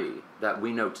Republican Party that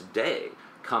we know today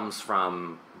comes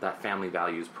from that family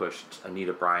values pushed.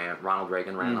 Anita Bryant, Ronald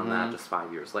Reagan ran on that just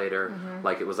 5 years later.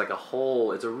 Like it was like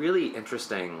it's a really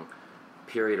interesting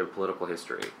period of political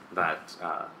history that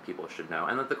people should know,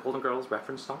 and that the Golden Girls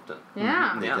referenced often.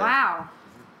 Yeah.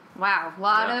 Wow. A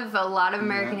lot of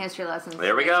American history lessons.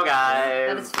 There we go,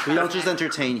 guys. We don't just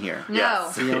entertain here. No.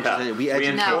 Yes. We don't just we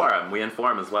educate. We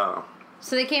inform as well.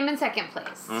 So they came in second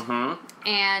place.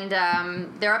 And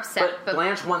they're upset. But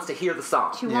Blanche wants to hear the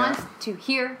song. She wants to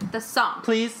hear the song.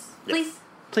 Please.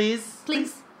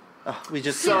 Oh, we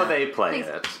just so they play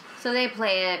it. So they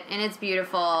play it, and it's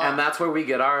beautiful. And that's where we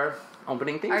get our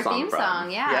opening theme Our song. theme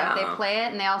song, yeah. They play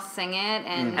it and they all sing it,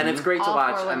 and it's great to all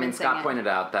watch. 4 I mean, women Scott sing pointed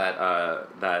out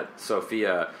that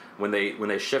Sophia, when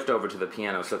they shift over to the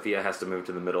piano, Sophia has to move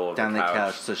to the middle of down the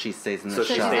couch, so she stays in the so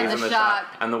shot. she stays in the shot.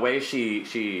 And the way she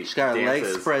got her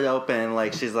dances, legs spread open,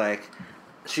 like she's like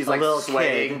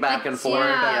swaying kid. back and forth.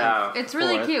 Yeah. It's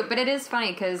really Forth. cute, but it is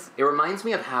funny because It reminds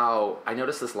me of how I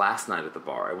noticed this last night at the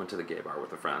bar. I went to the gay bar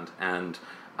with a friend, and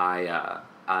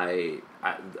I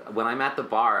when I'm at the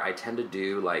bar, I tend to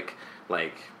do like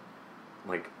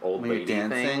old When you're lady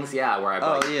dancing? things. Yeah, where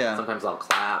I sometimes I'll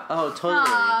clap. Oh, totally.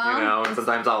 Aww. You know, and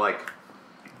sometimes I'll like.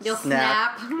 you'll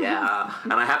Snap. snap. Yeah,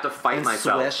 and I have to fight And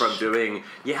myself swish. from doing.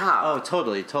 Yeah. Oh,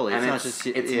 totally. and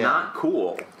it's not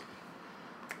cool.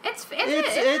 It's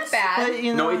not bad. But,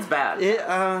 you No, know, it's bad.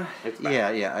 It's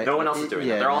bad. Yeah. No one else is doing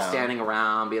yeah, it. They're all no. standing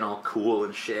around, being all cool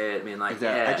and shit, being like,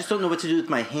 Exactly. yeah. I just don't know what to do with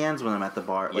my hands when I'm at the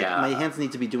bar. Like, Yeah. my hands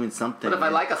need to be doing something. But if I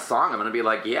like a song, I'm gonna be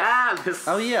like, yeah, this.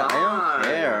 Oh, yeah, song. I don't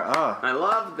care. Oh. I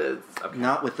love this. Okay.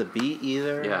 Not with the beat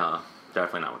either. Yeah,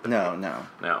 definitely not with the No, beat. no.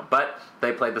 No, but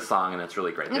they played the song and it's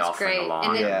really great. They It's all great. sing along.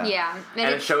 And it, Yeah.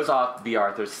 And it shows off B.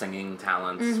 Arthur's singing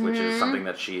talents, which is something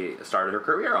that she started her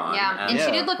career on. Yeah, and Yeah,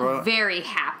 she did look bro. very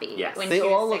happy Yes. when They she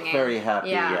was all look singing. very happy.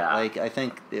 Yeah. Yeah. Like, I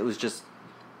think it was just...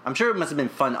 I'm sure it must have been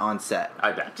fun on set.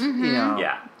 I bet. You know?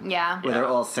 Yeah. Where they're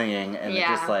all singing and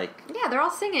Yeah. it's just like... Yeah, they're all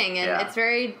singing, and Yeah. it's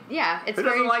very, it's Who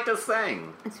very, doesn't like to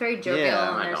sing? it's very jovial, Yeah.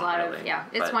 and I there's a don't lot really, of,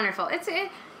 it's but- wonderful.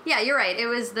 Yeah, you're right. It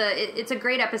was it's a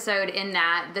great episode in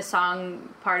that the song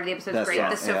part of the episode's That great.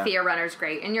 song, The Sophia Runner's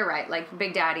great, and you're right. Like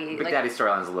Big Daddy, Big Daddy's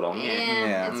storyline's a little.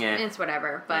 Yeah. It's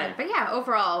whatever. But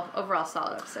overall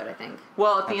solid episode, I think.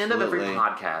 Well, at the end of every Absolutely.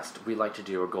 podcast, we like to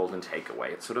do a golden takeaway.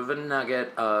 It's sort of a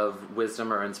nugget of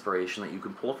wisdom or inspiration that you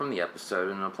can pull from the episode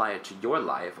and apply it to your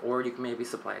life, or you can maybe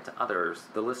supply it to others,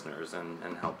 the listeners, and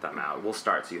help them out. We'll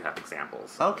start so you have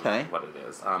examples Okay. of what it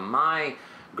is. My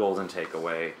golden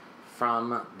takeaway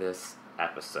from this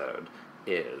episode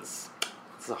is...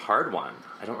 It's a hard one.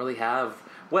 I don't really have...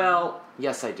 Well,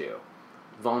 yes, I do.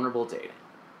 Vulnerable dating.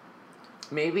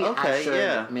 Maybe I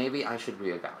should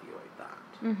reevaluate that.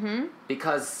 Mm-hmm.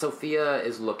 Because Sophia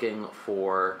is looking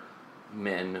for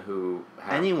men who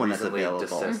have Anyone that's recently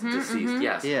available. deceased.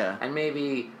 Yes. Yeah. And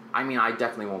maybe... I mean, I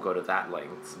definitely won't go to that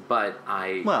length, but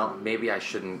maybe I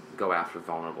shouldn't go after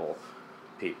vulnerable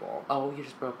people. Oh, you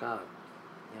just broke up.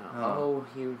 Yeah. Oh.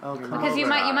 Because you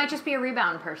might just be a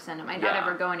rebound person. It might not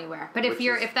ever go anywhere. But if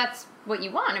if that's what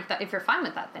you want, if you're fine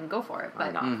with that, then go for it. But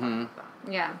I'm not fine with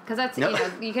that. yeah, because that's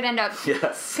you could end up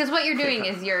Yes. because what you're doing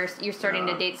is you're starting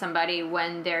to date somebody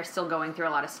when they're still going through a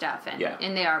lot of stuff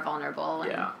and they are vulnerable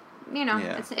and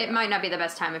it might not be the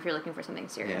best time if you're looking for something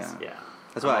serious. Yeah.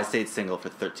 That's why I stayed single for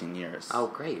 13 years. Oh,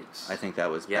 great. I think that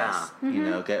was Yeah. best. You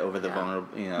know, get over the vulnerable,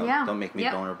 don't make me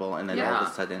vulnerable. And then all of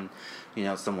a sudden,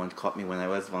 someone caught me when I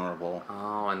was vulnerable.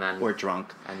 Oh, and then... Or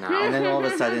drunk. And now... And then all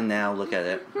of a sudden, now, look at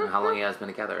it. How long you guys been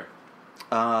together?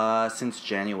 Since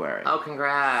January. Oh,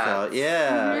 congrats. So,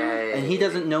 yeah. Yay. And he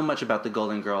doesn't know much about the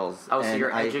Golden Girls. Oh, so and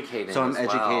you're educating So I'm as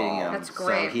educating well. him. That's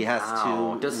great. So he has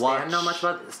Wow. to Does watch. Stan know much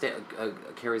about...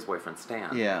 Carrie's boyfriend,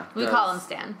 Stan. Yeah. We call him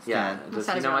Stan. Yeah. Stan. Does That's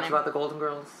he his know real much name. about the Golden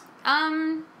Girls?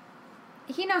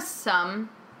 He knows some.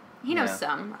 He knows Yeah.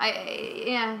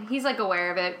 some. He's like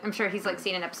aware of it. I'm sure he's like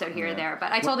seen an episode here or there.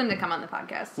 But I told him to come on the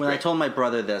podcast. When I told my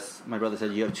brother this, my brother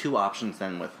said, you have two options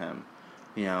then with him.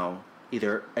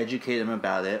 Either educate him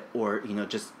about it or,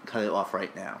 just cut it off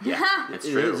right now. Yeah, it's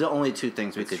true. There's only two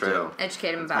things we could do.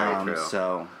 Educate him about it. True.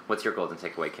 So, What's your golden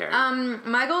takeaway, Carrie?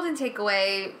 My golden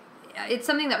takeaway, it's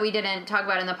something that we didn't talk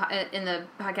about in the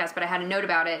podcast, but I had a note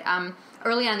about it.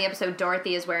 Early on in the episode,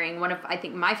 Dorothy is wearing one of, I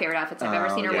think, my favorite outfits I've ever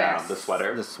seen her wear. The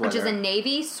sweater. Which is a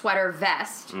navy sweater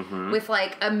vest with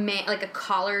like a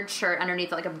collared shirt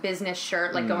underneath, like a business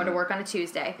shirt, like going to work on a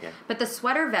Tuesday. Yeah. But the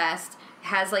sweater vest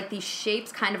has like these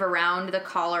shapes kind of around the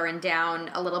collar and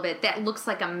down a little bit that looks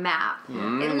like a map. It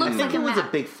looks I think like it was map.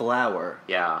 a big flower.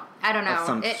 Yeah. I don't know. Of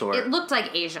some sort. It looked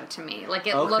like Asia to me. Like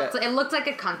it Okay. looked like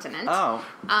a continent. Oh.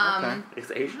 Okay.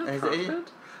 Is Asia a Is it-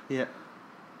 continent? Yeah.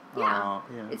 Yeah. Oh,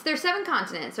 yeah. There's 7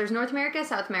 continents. There's North America,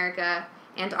 South America,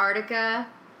 Antarctica,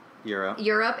 Europe.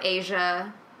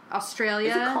 Asia,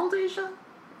 Australia. Is it called Asia?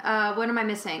 What am I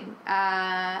missing?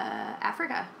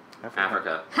 Africa.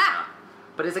 Africa. Ha! Yeah.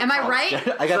 But is it Am I called...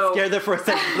 right? I got scared there for a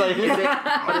second. Like,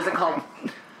 But is it called...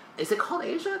 Is it called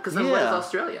Asia? Because then what is Yeah.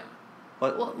 Australia?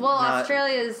 Well,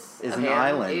 Australia's is a an band.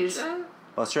 island. Asia?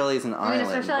 Australia is an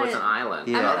island. Australia. It's an island.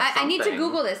 Yeah. I need to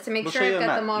Google this to make sure I've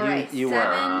got them all right. You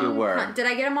were. Did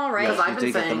I get them all right? Because I've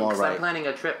been saying, because I'm planning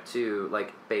a trip to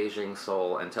like Beijing,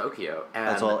 Seoul, and Tokyo. And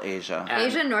that's all Asia.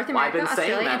 Asia, North America,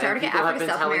 Australia, Antarctica, Africa,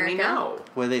 South America. No.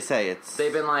 What do they say?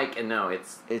 They've been like, no,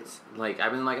 it's like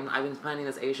I've been planning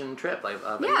this Asian trip.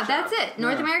 Yeah, that's it.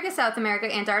 North America, South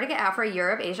America, Antarctica, Africa,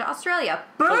 Europe, Asia, Australia.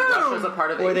 Boom. So Russia's a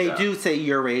part of Asia. Or they do say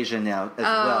Eurasia now as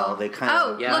well. They kind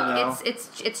of look,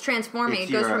 it's transforming.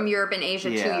 It goes from Europe and Asia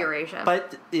to Eurasia.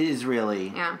 But it is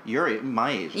really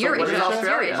my Asia. So what is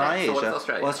Australia? My Asia. So what is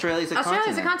Australia? Well, Australia's a continent.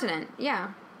 Australia's a continent.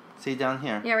 Yeah. See down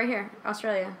here. Yeah, right here,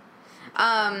 Australia.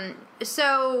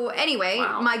 So anyway,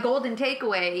 my golden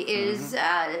takeaway is,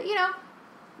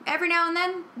 every now and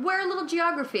then wear a little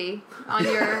geography on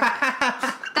your.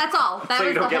 That's all. That so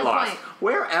was you don't the get whole lost. point.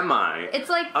 Where am I? It's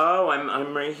like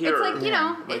I'm right here. It's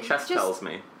like my chest tells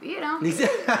me.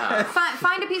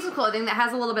 Find a piece of clothing that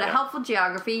has a little bit of helpful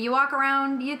geography. You walk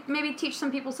around. You maybe teach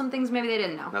some people some things maybe they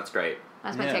didn't know. That's great.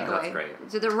 That's my takeaway. That's great.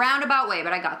 It's the roundabout way,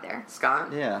 but I got there.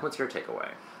 Scott, what's your takeaway?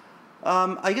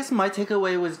 I guess my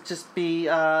takeaway was just be,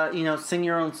 sing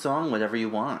your own song, whatever you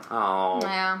want. Oh.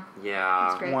 Yeah.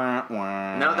 That's great. Wah,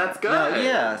 wah. No, that's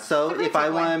good. So if I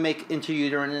want to make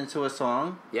Interuterine into a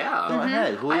song, go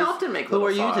ahead. I often make Who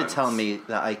are songs. you to tell me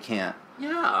that I can't?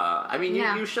 Yeah. I mean,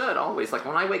 you should always. Like,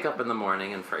 when I wake up in the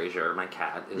morning and Fraser, my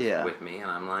cat, is with me,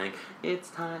 and I'm like, it's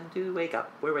time to wake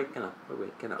up. We're waking up. We're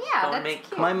waking up. Yeah, that's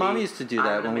cute. My mom used to do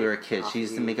that when we were kids. She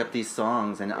used to make up these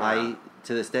songs, and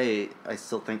to this day, I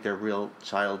still think they're real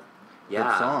childhood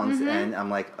songs, and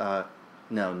I'm like,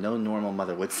 no normal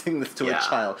mother would sing this to a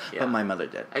child, but my mother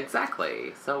did.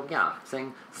 Exactly. So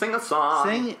sing a song.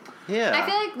 I feel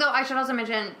like though I should also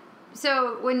mention.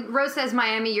 So when Rose says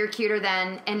Miami, you're cuter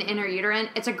than an interuterine,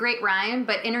 it's a great rhyme,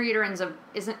 but interuterine's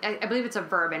I believe it's a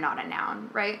verb and not a noun,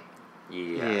 right?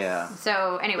 Yes. Yeah.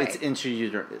 So anyway, it's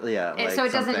interuterine. Yeah. Like so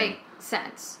it doesn't make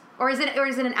sense. Or is it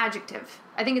an adjective?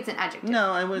 I think it's an adjective.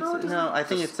 No, I would. No, I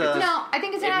think it's a. No, I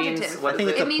think it's an adjective. I think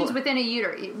it means within a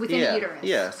uterus. A uterus.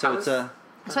 Yeah. So it's a.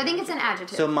 So I think it's an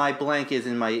adjective. So my blank is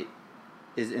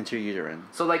interuterine.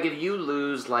 So like if you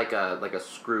lose like a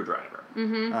screwdriver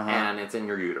and it's in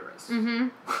your uterus.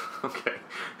 Mm-hmm. Okay.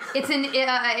 It's an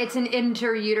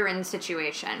interuterine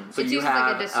situation. So it's you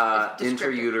have like a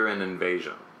interuterine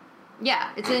invasion.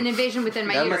 Yeah, it's an invasion within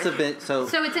my uterus. uterus. That must have been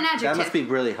so it's an adjective. That must be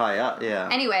really high up. Yeah.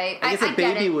 Anyway, I guess a baby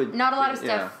get it. would. Not a lot of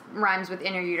stuff rhymes with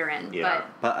interuterine, but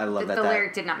I love the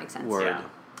lyric did not make sense. Word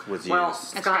was used. Well,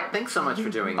 Scott, thanks so much for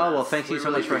doing this. Oh well, thank you so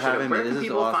much for having me. This is awesome. Where can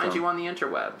people find you on the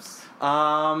interwebs?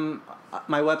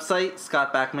 My website,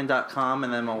 scottbackman.com,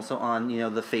 and I'm also on,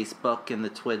 the Facebook and the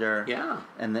Twitter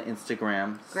and the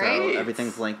Instagram. Great. So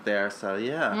everything's linked there, so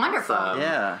yeah. Wonderful. Awesome.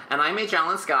 Yeah. And I'm H.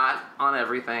 Allen Scott on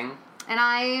everything. And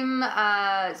I'm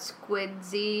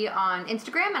Squidzy on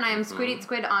Instagram, and I'm Squid Eat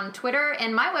Squid on Twitter,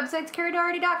 and my website's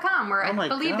CarrieDoherty.com, where I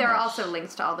believe there are also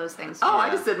links to all those things. Oh, I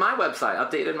just did my website,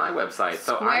 updated my website.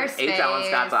 So I'm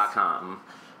HAllenscott.com.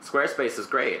 Squarespace is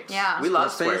great. Yeah. We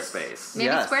love Squarespace. Maybe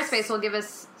Squarespace will give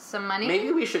us some money.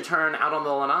 Maybe we should turn Out on the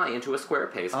Lanai into a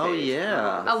Squarespace page. Oh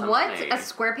yeah. A what? Money. A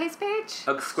Squarespace page?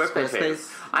 A Squarespace page.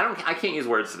 I can't use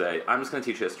words today. I'm just going to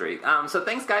teach history. So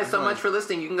thanks guys so much for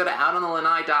listening. You can go to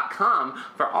outonthelanai.com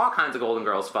for all kinds of Golden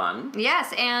Girls fun.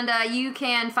 Yes, and you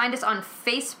can find us on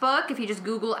Facebook if you just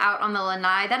Google Out on the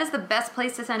Lanai. That is the best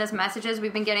place to send us messages.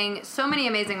 We've been getting so many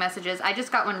amazing messages. I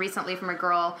just got one recently from a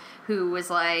girl who was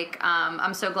like,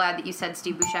 I'm so glad that you said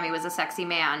Steve Buscemi was a sexy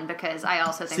man, because I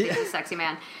also think he's a sexy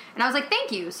man. And I was like,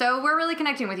 thank you. So we're really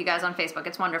connecting with you guys on Facebook.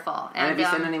 It's wonderful. And if you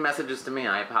send any messages to me,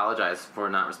 I apologize for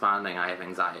not responding. I have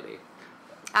anxiety.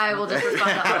 I will just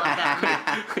respond to all of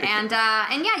them.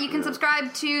 And yeah, you can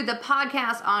subscribe to the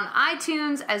podcast on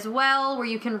iTunes as well, where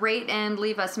you can rate and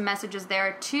leave us messages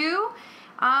there too.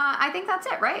 I think that's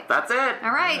it, right? That's it.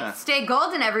 All right. Yeah. Stay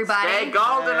golden, everybody. Stay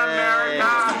golden, America.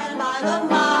 Stand by the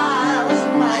miles,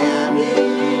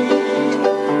 Miami.